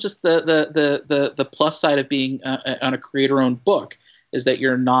that's also just the plus side of being on a creator-owned book, is that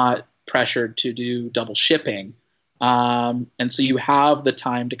you're not pressured to do double shipping, and so you have the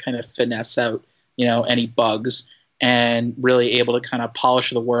time to kind of finesse out any bugs and really able to kind of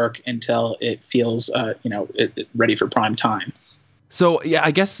polish the work until it feels ready for prime time. So yeah,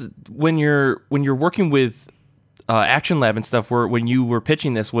 I guess when you're working with Action Lab and stuff, when you were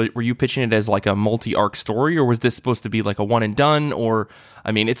pitching this, were you pitching it as like a multi-arc story, or was this supposed to be like a one and done? Or,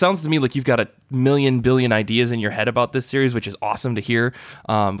 I mean, it sounds to me like you've got a billion ideas in your head about this series, which is awesome to hear.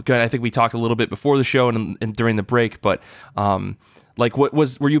 I think we talked a little bit before the show and during the break, but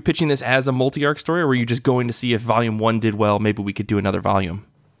were you pitching this as a multi-arc story, or were you just going to see if volume 1 did well, maybe we could do another volume?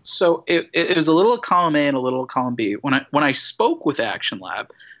 So it was a little of column A and a little of column B. When I spoke with Action Lab,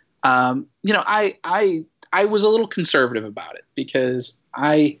 I was a little conservative about it, because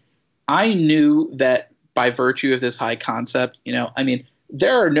I knew that by virtue of this high concept,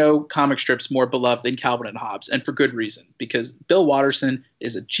 there are no comic strips more beloved than Calvin and Hobbes, and for good reason, because Bill Watterson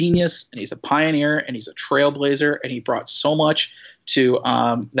is a genius and he's a pioneer and he's a trailblazer, and he brought so much to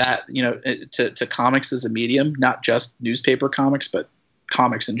to comics as a medium, not just newspaper comics, but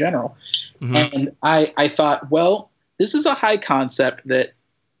comics in general. Mm-hmm. And I thought, well, this is a high concept that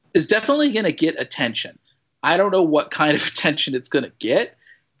is definitely going to get attention. I don't know what kind of attention it's going to get.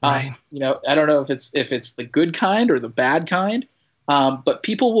 Right. I don't know if it's the good kind or the bad kind, but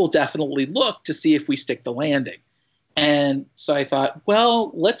people will definitely look to see if we stick the landing. And so I thought,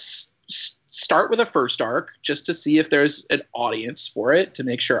 well, let's start with a first arc just to see if there's an audience for it, to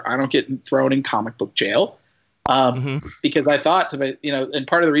make sure I don't get thrown in comic book jail. Because I thought, and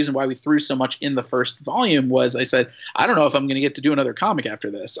part of the reason why we threw so much in the first volume was I said, I don't know if I'm going to get to do another comic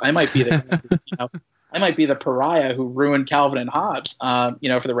after this. I might be I might be the pariah who ruined Calvin and Hobbes, for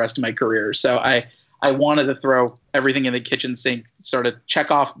the rest of my career. So I wanted to throw everything in the kitchen sink, sort of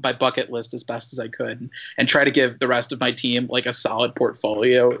check off my bucket list as best as I could, and try to give the rest of my team like a solid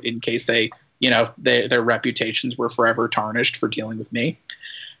portfolio in case their reputations were forever tarnished for dealing with me.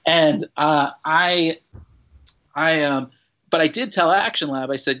 And but I did tell Action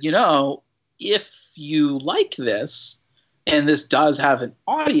Lab, I said, if you like this, and this does have an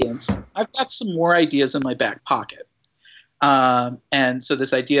audience, I've got some more ideas in my back pocket. And so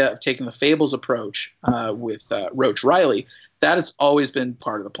this idea of taking the Fables approach with Roach Riley, that has always been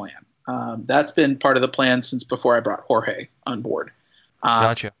part of the plan. That's been part of the plan since before I brought Jorge on board.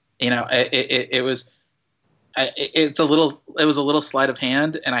 Gotcha. It was a little sleight of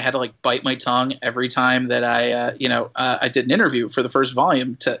hand, and I had to bite my tongue every time that I did an interview for the first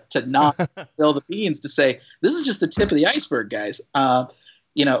volume to not spill the beans, to say this is just the tip of the iceberg, guys. I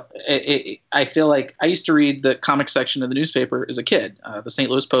feel like I used to read the comic section of the newspaper as a kid, the St.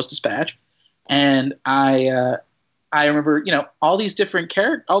 Louis Post-Dispatch, and I remember all these different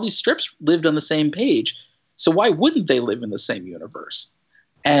all these strips lived on the same page, so why wouldn't they live in the same universe?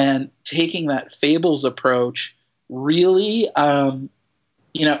 And taking that Fables approach really,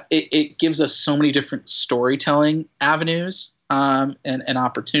 it gives us so many different storytelling avenues and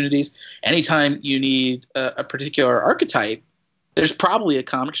opportunities. Anytime you need a particular archetype, there's probably a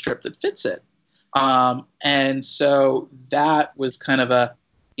comic strip that fits it. And so that was kind of a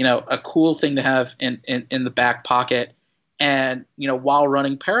cool thing to have in the back pocket. And, while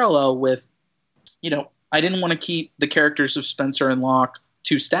running parallel with, I didn't want to keep the characters of Spencer and Locke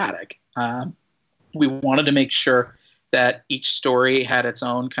too static. We wanted to make sure that each story had its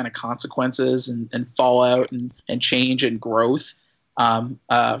own kind of consequences and fallout and change and growth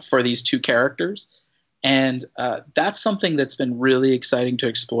for these two characters. And that's something that's been really exciting to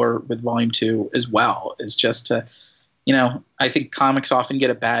explore with Volume 2 as well, is just to, I think comics often get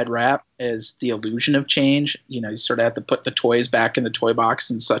a bad rap as the illusion of change. You sort of have to put the toys back in the toy box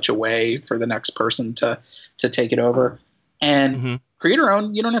in such a way for the next person to take it over. And create your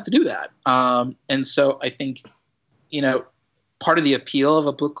own, you don't have to do that. And so I think, part of the appeal of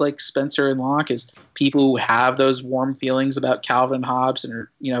a book like Spencer and Locke is people who have those warm feelings about Calvin and Hobbes and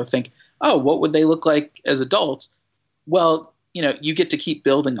think, oh, what would they look like as adults? Well, you get to keep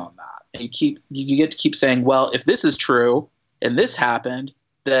building on that. And you get to keep saying, well, if this is true and this happened,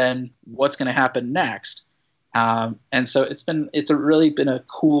 then what's going to happen next? And so it's really been a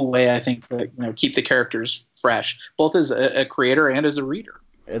cool way, I think, to keep the characters fresh, both as a creator and as a reader.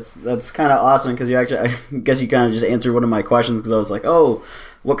 That's kind of awesome because I guess you kind of just answered one of my questions, because I was like, oh,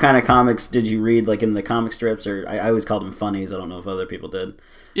 what kind of comics did you read, like in the comic strips? Or I always called them funnies. I don't know if other people did.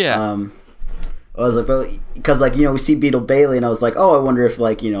 Yeah. I was like, well, because we see Beetle Bailey, and I was like, oh, I wonder if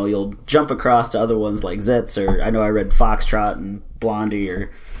you'll jump across to other ones like Zitz, or I know I read Foxtrot and Blondie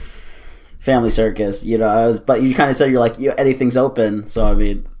or Family Circus. But you kind of said you're like, anything's open. So I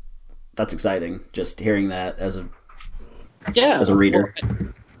mean, that's exciting. Just hearing that as a reader. Well,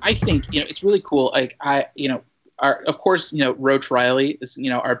 I think it's really cool. Like of course, Roach Riley is,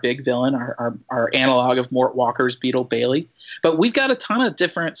 our big villain, our analog of Mort Walker's Beetle Bailey. But we've got a ton of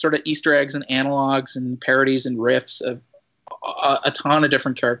different sort of Easter eggs and analogs and parodies and riffs of a ton of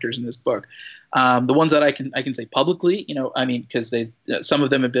different characters in this book. The ones that I can say publicly, because some of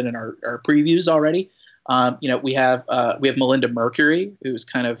them have been in our previews already. We have Melinda Mercury, who's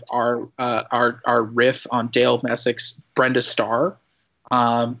kind of our riff on Dale Messick's Brenda Starr.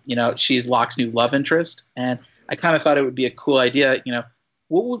 She's Locke's new love interest, and I kind of thought it would be a cool idea.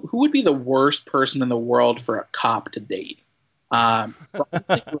 Who would be the worst person in the world for a cop to date?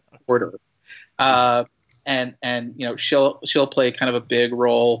 Reporter. And she'll play kind of a big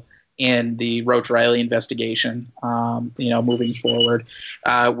role in the Roach Riley investigation. Moving forward,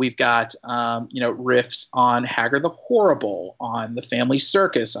 we've got riffs on Hagar the Horrible, on the Family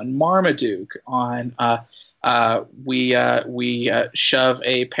Circus, on Marmaduke, on we shove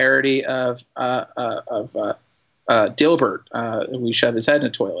a parody of Dilbert. We shove his head in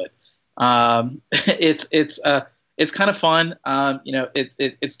a toilet. It's kind of fun.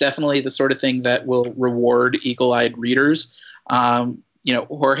 It's definitely the sort of thing that will reward eagle-eyed readers.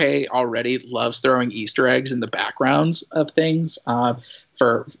 Jorge already loves throwing Easter eggs in the backgrounds of things.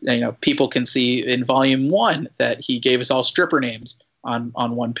 People can see in Volume 1 that he gave us all stripper names on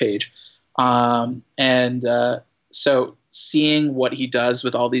one page. So seeing what he does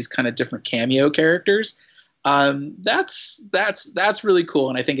with all these kind of different cameo characters, that's really cool,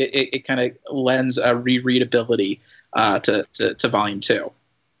 and I think it kind of lends a rereadability to Volume 2.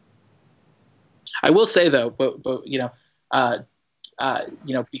 I will say though,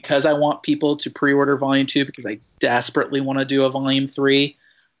 because I want people to pre-order Volume 2, because I desperately want to do a Volume 3.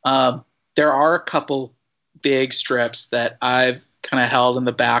 There are a couple big strips that I've kind of held in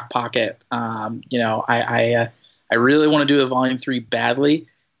the back pocket. I really want to do a Volume 3 badly,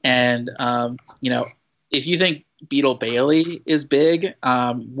 and if you think Beetle Bailey is big,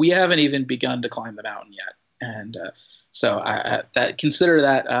 we haven't even begun to climb the mountain yet, and so consider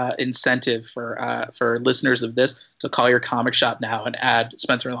that incentive for listeners of this to call your comic shop now and add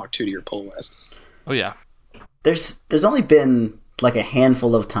Spencer and Locke 2 to your pull list. Oh yeah, there's only been like a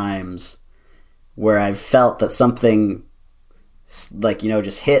handful of times where I've felt that something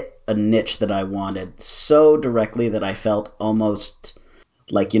just hit a niche that I wanted so directly that I felt almost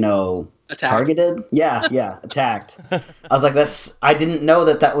attacked. Targeted? Yeah, attacked. I was like, I didn't know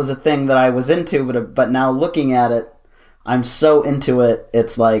that was a thing that I was into, but now looking at it, I'm so into it,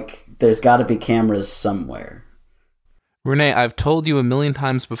 it's like there's got to be cameras somewhere. Renee, I've told you a million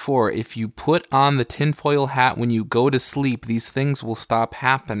times before, if you put on the tinfoil hat when you go to sleep, these things will stop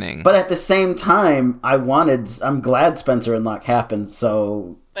happening. But at the same time, I'm glad Spencer and Locke happened,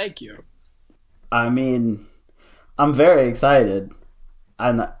 so... Thank you. I mean, I'm very excited.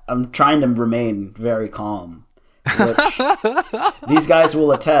 I'm trying to remain very calm, which these guys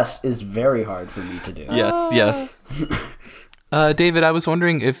will attest is very hard for me to do. Yes. David, I was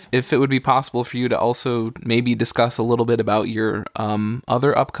wondering if it would be possible for you to also maybe discuss a little bit about your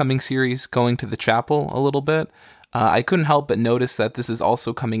other upcoming series, Going to the Chapel, a little bit. I couldn't help but notice that this is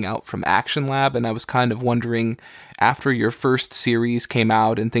also coming out from Action Lab, and I was kind of wondering, after your first series came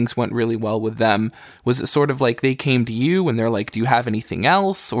out and things went really well with them, was it sort of like they came to you and they're like, do you have anything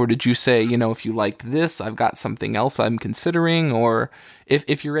else? Or did you say, if you liked this, I've got something else I'm considering? Or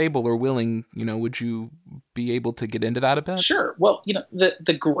if you're able or willing, would you be able to get into that a bit? Sure. Well,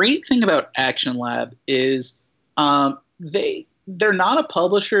 the great thing about Action Lab is they're not a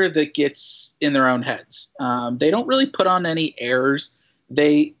publisher that gets in their own heads. They don't really put on any airs.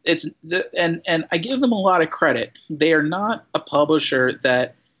 And I give them a lot of credit. They are not a publisher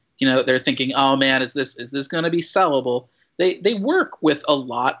that, they're thinking, oh man, is this going to be sellable? They work with a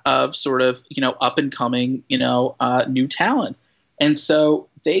lot of sort of, up and coming, new talent. And so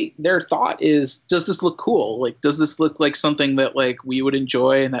their thought is, does this look cool? Like, does this look like something that like we would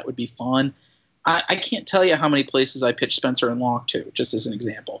enjoy and that would be fun? I can't tell you how many places I pitched Spencer and Locke to, just as an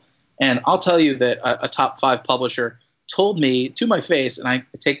example. And I'll tell you that a top 5 publisher told me to my face, and I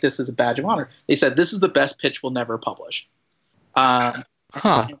take this as a badge of honor. They said, this is the best pitch we'll never publish. I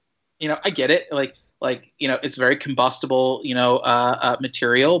get it. Like, it's very combustible,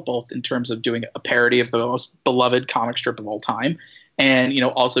 material, both in terms of doing a parody of the most beloved comic strip of all time. And,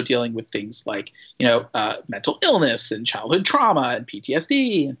 also dealing with things like, mental illness and childhood trauma and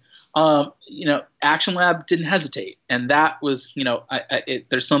PTSD. Action Lab didn't hesitate. And that was,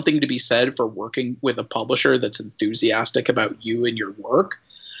 there's something to be said for working with a publisher that's enthusiastic about you and your work.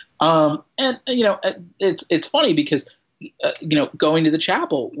 It's funny because, Going to the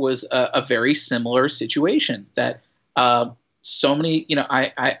Chapel was a very similar situation that so many,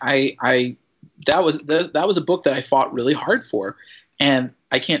 that was a book that I fought really hard for. And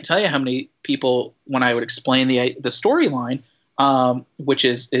I can't tell you how many people, when I would explain the storyline, which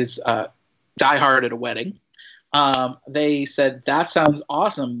is Die Hard at a Wedding, they said, that sounds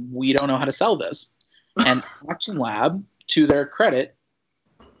awesome. We don't know how to sell this. And Action Lab, to their credit,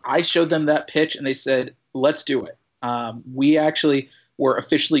 I showed them that pitch and they said, let's do it. We actually were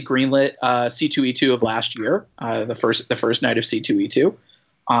officially greenlit C2E2 of last year, the first night of C2E2.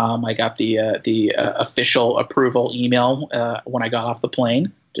 I got the official approval email when I got off the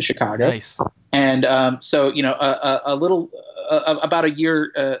plane to Chicago. Nice. And so about a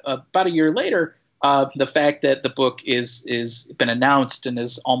year later, the fact that the book is been announced and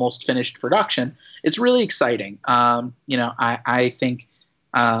is almost finished production, it's really exciting. I think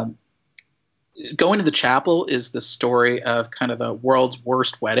Going to the Chapel is the story of kind of the world's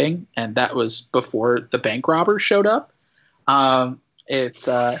worst wedding, and that was before the bank robbers showed up. It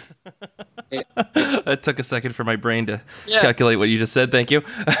took a second for my brain to calculate what you just said. Thank you.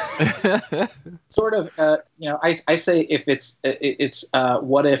 Sort of, I say if it's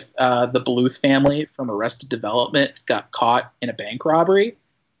what if the Bluth family from Arrested Development got caught in a bank robbery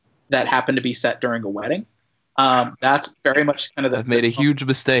that happened to be set during a wedding. That's very much kind of I've made a huge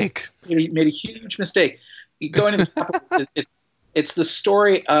mistake. Made a huge mistake. Going to the Chapel, it's the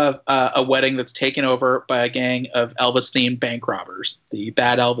story of a wedding that's taken over by a gang of Elvis-themed bank robbers, the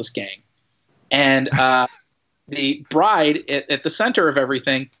Bad Elvis Gang. And the bride, at the center of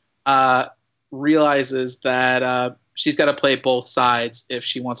everything, realizes that she's got to play both sides if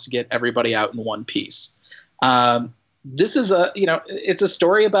she wants to get everybody out in one piece. This is it's a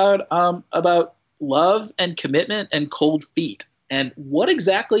story about love and commitment and cold feet. And what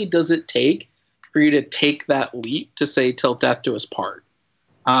exactly does it take for you to take that leap to say, till death do us part?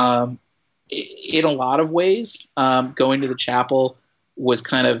 In a lot of ways, Going to the Chapel was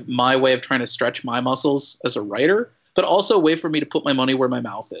kind of my way of trying to stretch my muscles as a writer, but also a way for me to put my money where my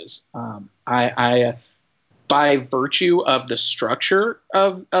mouth is. I by virtue of the structure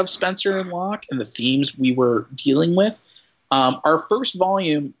of Spencer and Locke and the themes we were dealing with, our first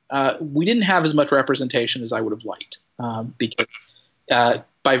volume, we didn't have as much representation as I would have liked, because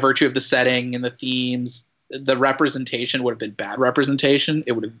by virtue of the setting and the themes, the representation would have been bad representation.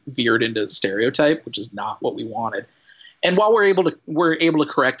 It would have veered into stereotype, which is not what we wanted. And while we're able to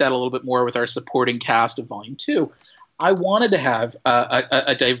correct that a little bit more with our supporting cast of Volume 2, I wanted to have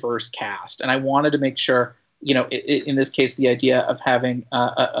a diverse cast, and I wanted to make sure, in this case, the idea of having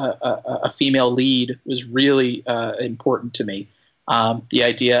a female lead was really important to me. The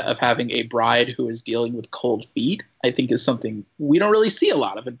idea of having a bride who is dealing with cold feet, I think, is something we don't really see a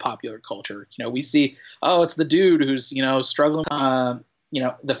lot of in popular culture. We see, it's the dude who's, struggling.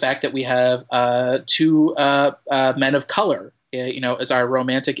 The fact that we have two men of color, as our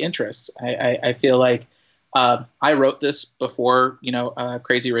romantic interests. I feel like I wrote this before,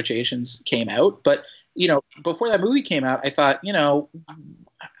 Crazy Rich Asians came out, but before that movie came out, I thought,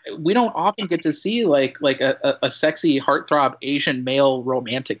 we don't often get to see like a sexy heartthrob Asian male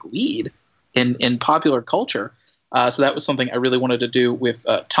romantic lead in popular culture. So that was something I really wanted to do with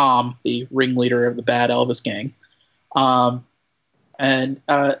Tom, the ringleader of the Bad Elvis gang. But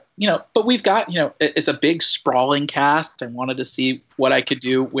we've got, it's a big sprawling cast. I wanted to see what I could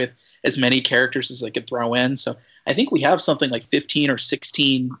do with as many characters as I could throw in. So I think we have something like 15 or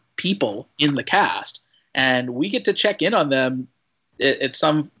 16 people in the cast, and we get to check in on them at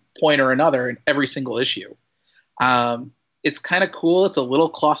some point or another in every single issue. It's kind of cool. It's a little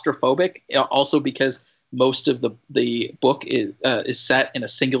claustrophobic, also because most of the book is set in a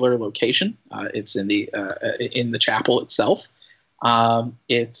singular location. It's in the chapel itself.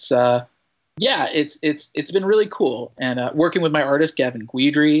 It's been really cool, and working with my artist Gavin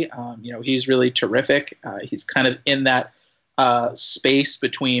Guidry, he's really terrific. He's kind of in that space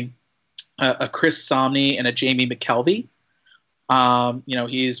between a Chris Samnee and a Jamie McKelvey.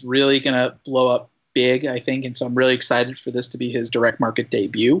 He's really going to blow up big, I think, and so I'm really excited for this to be his direct market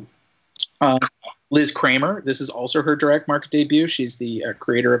debut. Liz Kramer, this is also her direct market debut. She's the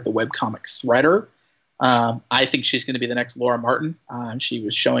creator of the webcomic Threader. I think she's going to be the next Laura Martin. She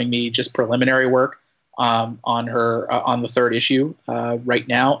was showing me just preliminary work on the third issue right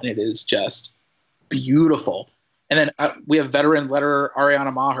now, and it is just beautiful. And then we have veteran letterer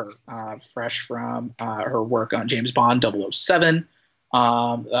Ariana Maher, fresh from her work on James Bond 007,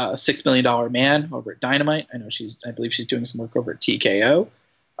 $6 Million Man over at Dynamite. I believe she's doing some work over at TKO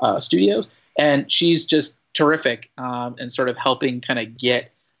Studios, and she's just terrific and sort of helping kind of get,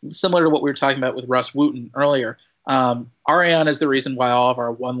 similar to what we were talking about with Russ Wooten earlier. Ariana is the reason why all of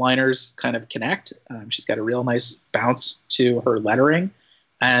our one-liners kind of connect. She's got a real nice bounce to her lettering,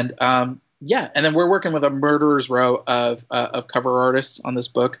 and and then we're working with a murderer's row of cover artists on this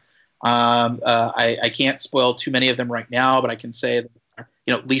book. I can't spoil too many of them right now, but I can say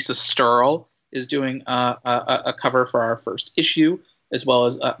that, Lisa Sturl is doing a cover for our first issue, as well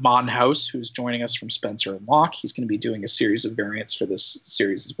as Mon House, who's joining us from Spencer and Locke. He's going to be doing a series of variants for this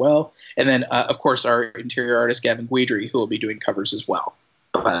series as well. And then, of course, our interior artist, Gavin Guidry, who will be doing covers as well.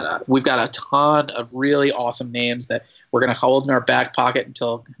 But we've got a ton of really awesome names that we're going to hold in our back pocket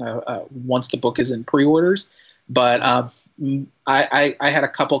until once the book is in pre-orders. But I had a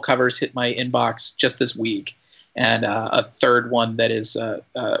couple covers hit my inbox just this week, and a third one that is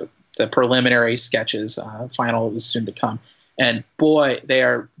the preliminary sketches. Final is soon to come. And boy,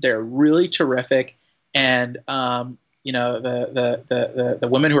 they're really terrific. And the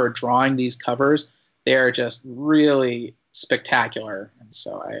women who are drawing these covers, they're just really spectacular. And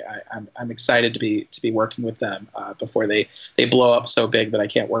so I'm excited to be working with them before they blow up so big that I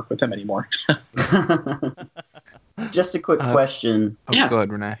can't work with them anymore. Just a quick question. Yeah. Go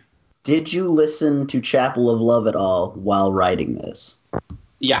ahead, Renee. Did you listen to Chapel of Love at all while writing this?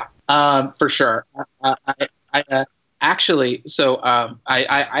 Yeah, for sure. I actually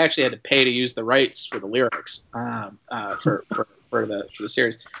had to pay to use the rights for the lyrics for the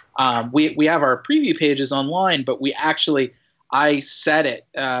series. We have our preview pages online, but I set it.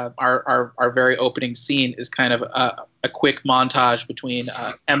 Our very opening scene is kind of a quick montage between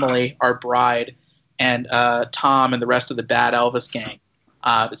Emily, our bride, and Tom and the rest of the Bad Elvis gang.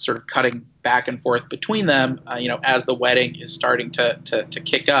 It's sort of cutting back and forth between them, as the wedding is starting to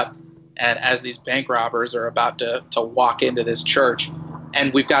kick up. And as these bank robbers are about to walk into this church,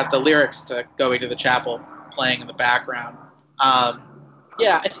 and we've got the lyrics to Going to the Chapel playing in the background. I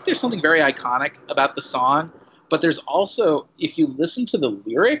think there's something very iconic about the song, but there's also, if you listen to the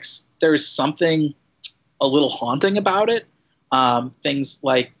lyrics, there's something a little haunting about it. Things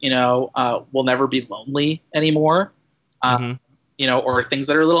like, we'll never be lonely anymore, or things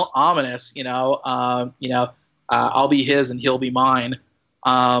that are a little ominous, I'll be his and he'll be mine.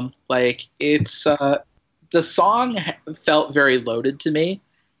 It's the song felt very loaded to me,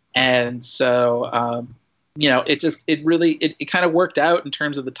 and so it really kind of worked out in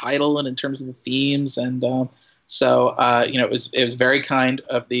terms of the title and in terms of the themes, and it was very kind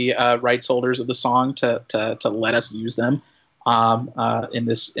of the rights holders of the song to let us use them in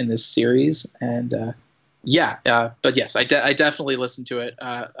this series, and but yes, I definitely listened to it,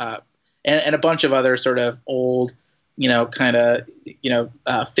 and a bunch of other sort of old, kind of,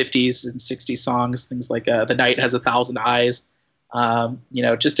 50s and 60s songs, things like The Night Has a Thousand Eyes,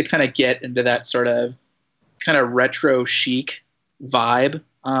 just to kind of get into that sort of kind of retro chic vibe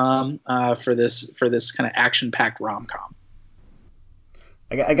for this kind of action-packed rom-com.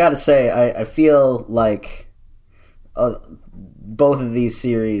 I gotta say, I feel like both of these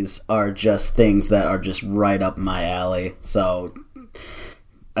series are just things that are just right up my alley. So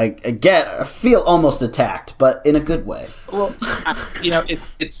I feel almost attacked, but in a good way. Well,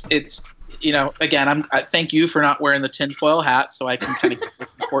 it's again, I thank you for not wearing the tinfoil hat, so I can kind of get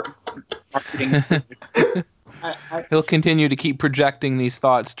important marketing. He'll continue to keep projecting these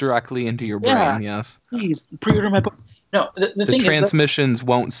thoughts directly into your brain. Yes, please pre-order my book. No, the thing transmissions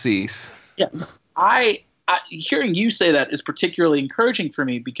won't cease. Yeah, I hearing you say that is particularly encouraging for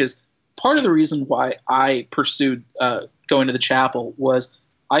me, because part of the reason why I pursued going to the chapel was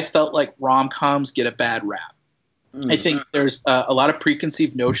I felt like rom-coms get a bad rap. I think there's a lot of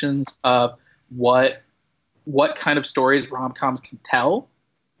preconceived notions of what kind of stories rom-coms can tell,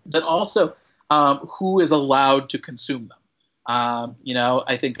 but also who is allowed to consume them.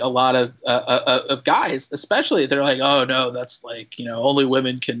 I think a lot of guys, especially, they're like, oh no, that's like, only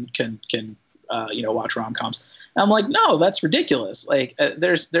women can watch rom-coms. And I'm like, no, that's ridiculous. Like,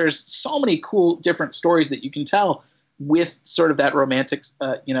 there's so many cool different stories that you can tell with sort of that romantic,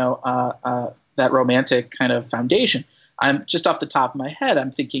 that romantic kind of foundation. I'm just off the top of my head,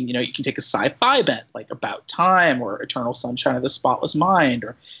 I'm thinking, you can take a sci-fi bent like About Time or Eternal Sunshine of the Spotless Mind,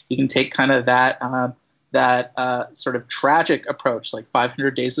 or you can take kind of that sort of tragic approach like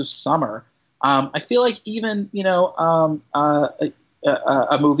 500 Days of Summer. I feel like even a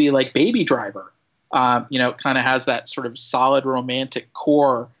movie like Baby Driver, kind of has that sort of solid romantic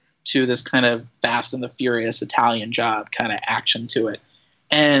core to this kind of Fast and the Furious Italian Job kind of action to it.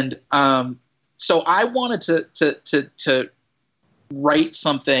 And so I wanted to write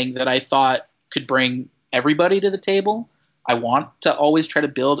something that I thought could bring everybody to the table. I want to always try to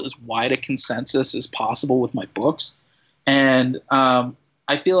build as wide a consensus as possible with my books. And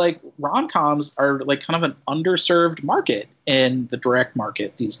I feel like rom-coms are like kind of an underserved market in the direct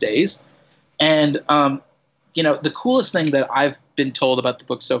market these days. And, the coolest thing that I've been told about the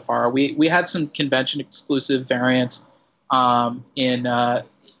book so far, we had some convention exclusive variants at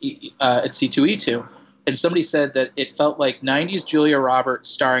C2E2. And somebody said that it felt like 90s Julia Roberts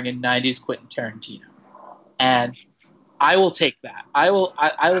starring in 90s Quentin Tarantino. And I will take that. I will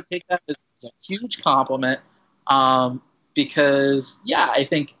take that as a huge compliment, because I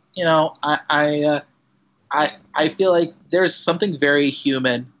think I feel like there's something very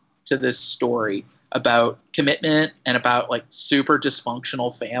human to this story about commitment and about like super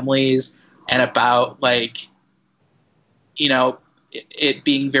dysfunctional families and about like it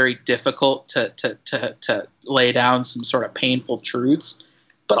being very difficult to lay down some sort of painful truths,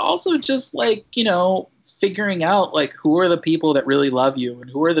 but also just like figuring out like who are the people that really love you and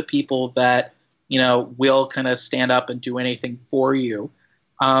who are the people that will kind of stand up and do anything for you.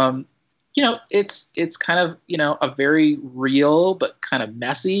 It's kind of a very real but kind of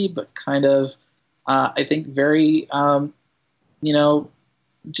messy but kind of I think very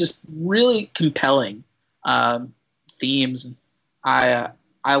just really compelling themes. I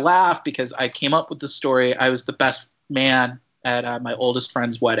laugh because I came up with the story. I was the best man at my oldest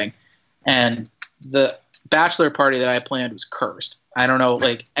friend's wedding, and the bachelor party that I planned was cursed. I don't know,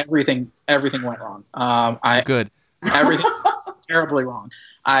 like everything went wrong. Good. Everything terribly wrong.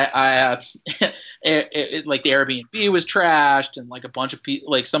 Like the Airbnb was trashed, and like a bunch of people,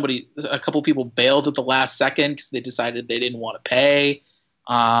 like a couple people bailed at the last second because they decided they didn't want to pay.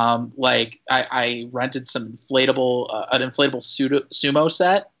 I rented some an inflatable sumo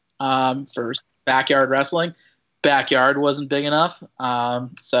set for backyard wrestling. Backyard wasn't big enough,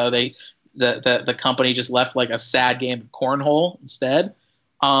 so the company just left like a sad game of cornhole instead.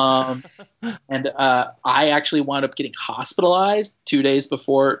 And I actually wound up getting hospitalized 2 days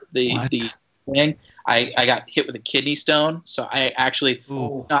before the thing. I got hit with a kidney stone, so I actually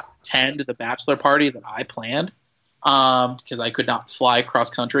did not attend the bachelor party that I planned because I could not fly cross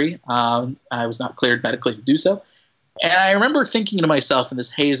country. I was not cleared medically to do so. And I remember thinking to myself in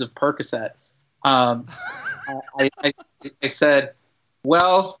this haze of Percocet, I said,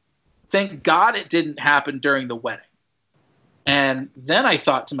 well, thank God it didn't happen during the wedding. And then I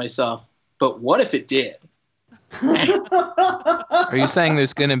thought to myself, but what if it did? Are you saying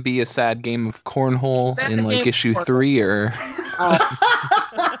there's going to be a sad game of cornhole in like issue 3 or?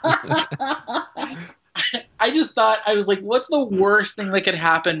 I just thought, I was like, what's the worst thing that could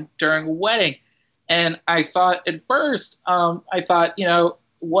happen during a wedding? And I thought at first, what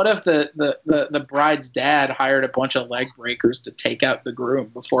if the bride's dad hired a bunch of leg breakers to take out the groom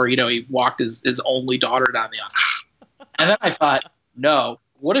before, he walked his only daughter down the aisle? And then I thought, no,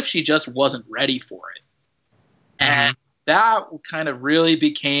 what if she just wasn't ready for it? And that kind of really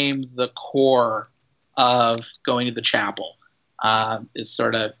became the core of going to the chapel. Is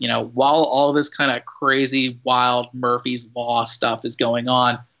sort of, while all this kind of crazy, wild Murphy's Law stuff is going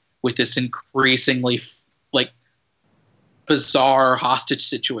on with this increasingly bizarre hostage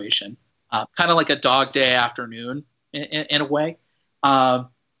situation, kind of like a Dog Day Afternoon in a way.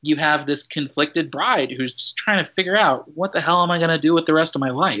 You have this conflicted bride who's just trying to figure out, what the hell am I going to do with the rest of my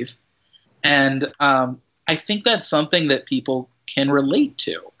life? And I think that's something that people can relate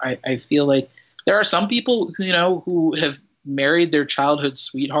to. I feel like there are some people who have married their childhood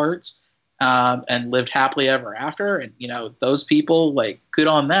sweethearts and lived happily ever after, and those people, like, good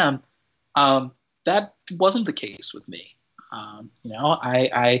on them. That wasn't the case with me. While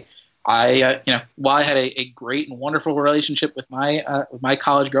I had a great and wonderful relationship with my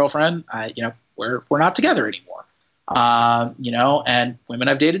college girlfriend, we're not together anymore. And women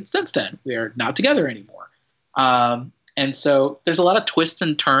I've dated since then, we are not together anymore. And so there's a lot of twists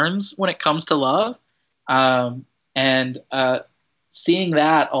and turns when it comes to love. And seeing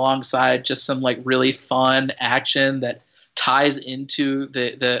that alongside just some, like, really fun action that ties into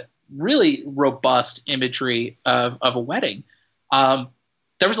the really robust imagery of a wedding.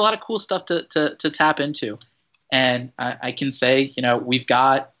 There was a lot of cool stuff to tap into. And I can say, we've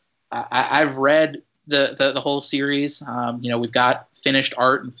got, I've read the whole series. We've got finished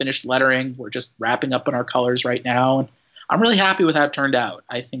art and finished lettering. We're just wrapping up on our colors right now. And I'm really happy with how it turned out.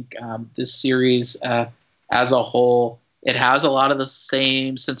 I think this series as a whole, it has a lot of the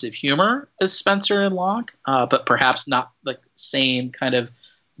same sense of humor as Spencer and Locke, but perhaps not the same kind of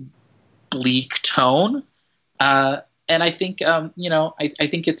bleak tone. And I think, I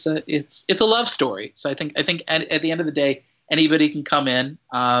think it's a love story. So I think at the end of the day, anybody can come in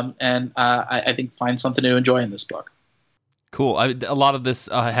and I think find something to enjoy in this book. Cool. A lot of this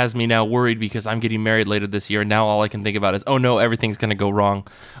has me now worried because I'm getting married later this year. And now all I can think about is, oh no, everything's going to go wrong.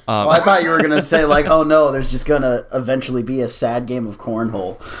 Well, I thought you were going to say, like, oh no, there's just going to eventually be a sad game of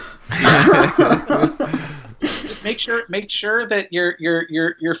cornhole. Just make sure that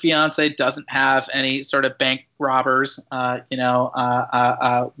your fiance doesn't have any sort of bank robbers,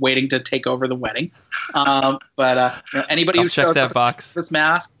 waiting to take over the wedding. But anybody who check shows that up box. with this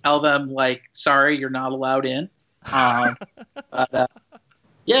mask, tell them, like, sorry, you're not allowed in.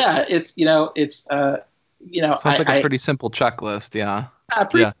 Yeah, it's sounds like a pretty simple checklist. Yeah.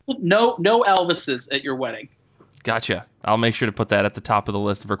 No Elvises at your wedding. Gotcha. I'll make sure to put that at the top of the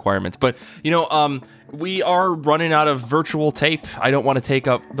list of requirements. But, we are running out of virtual tape. I don't want to take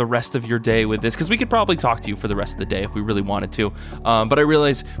up the rest of your day with this because we could probably talk to you for the rest of the day if we really wanted to. But I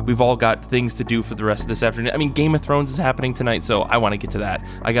realize we've all got things to do for the rest of this afternoon. I mean, Game of Thrones is happening tonight, so I want to get to that.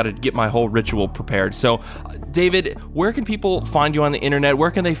 I got to get my whole ritual prepared. So, David, where can people find you on the internet?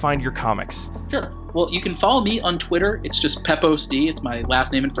 Where can they find your comics? Sure. Well, you can follow me on Twitter. It's just PepOSD. It's my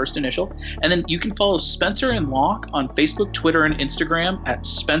last name and first initial. And then you can follow Spencer and Locke on Facebook, Twitter, and Instagram at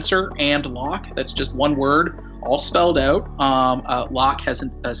Spencer and Locke. That's just one word, all spelled out. Locke has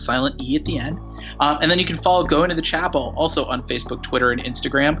a silent E at the end. And then you can follow Go Into the Chapel also on Facebook, Twitter, and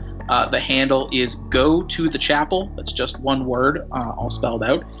Instagram. The handle is Go to the Chapel. That's just one word, all spelled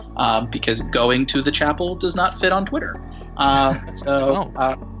out, because going to the chapel does not fit on Twitter.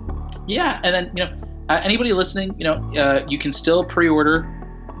 Yeah, and then anybody listening, you can still pre-order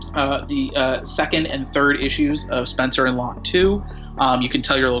the second and third issues of Spencer and Locke 2. You can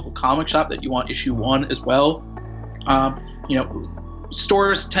tell your local comic shop that you want issue 1 as well.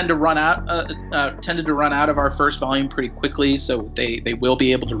 Stores tended to run out of our first volume pretty quickly, so they will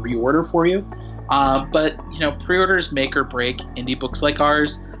be able to reorder for you. But pre-orders make or break indie books like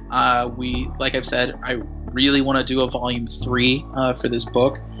ours. Like I've said, I really want to do a volume 3 for this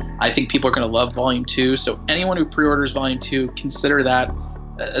book. I think people are going to love volume 2. So anyone who pre-orders volume 2, consider that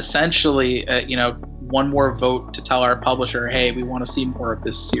essentially, one more vote to tell our publisher, hey, we want to see more of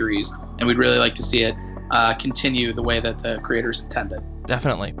this series, and we'd really like to see it continue the way that the creators intended.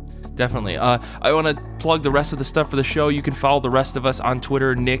 Definitely. I want to plug the rest of the stuff for the show. You can follow the rest of us on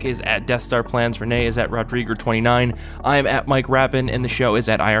Twitter. Nick is at Death Star Plans. Renee is at Rodriguer29. I am at Mike Rappin, and the show is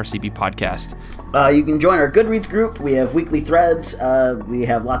at IRCB Podcast. You can join our Goodreads group. We have weekly threads. We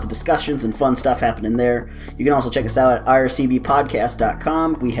have lots of discussions and fun stuff happening there. You can also check us out at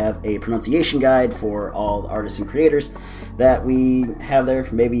ircbpodcast.com. We have a pronunciation guide for all the artists and creators that we have there.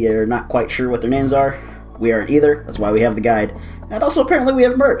 Maybe you're not quite sure what their names are. We aren't either. That's why we have the guide. And also, apparently, we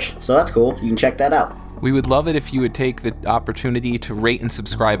have merch. So that's cool. You can check that out. We would love it if you would take the opportunity to rate and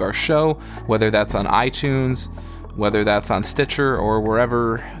subscribe our show, whether that's on iTunes, whether that's on Stitcher, or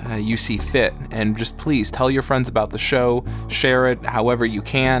wherever you see fit. And just please tell your friends about the show, share it however you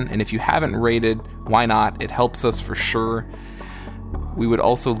can. And if you haven't rated, why not? It helps us for sure. We would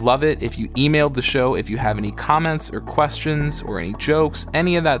also love it if you emailed the show if you have any comments or questions or any jokes.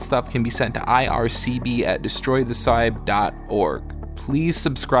 Any of that stuff can be sent to ircb@destroythesybe.org. Please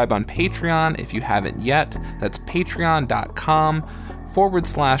subscribe on Patreon if you haven't yet. That's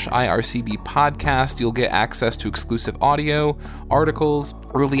patreon.com/IRCB podcast. You'll get access to exclusive audio, articles,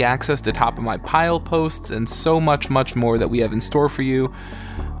 early access to top of my pile posts, and so much more that we have in store for you.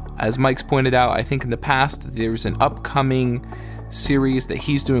 As Mike's pointed out, I think in the past there's an upcoming series that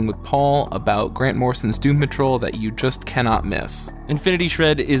he's doing with Paul about Grant Morrison's Doom Patrol that you just cannot miss. Infinity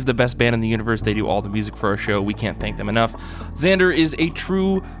Shred is the best band in the universe. They do all the music for our show. We can't thank them enough. Xander is a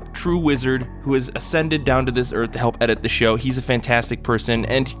true wizard who has ascended down to this earth to help edit the show. He's a fantastic person,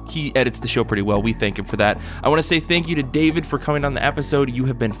 and he edits the show pretty well. We thank him for that. I want to say thank you to David for coming on the episode. You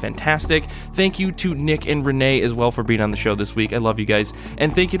have been fantastic. Thank you to Nick and Renee as well for being on the show this week. I love you guys.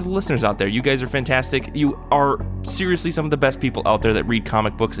 And thank you to the listeners out there. You guys are fantastic. You are seriously some of the best people out there that read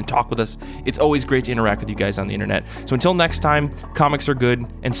comic books and talk with us. It's always great to interact with you guys on the internet. So until next time, comics are good,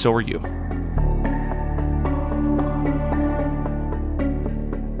 and so are you.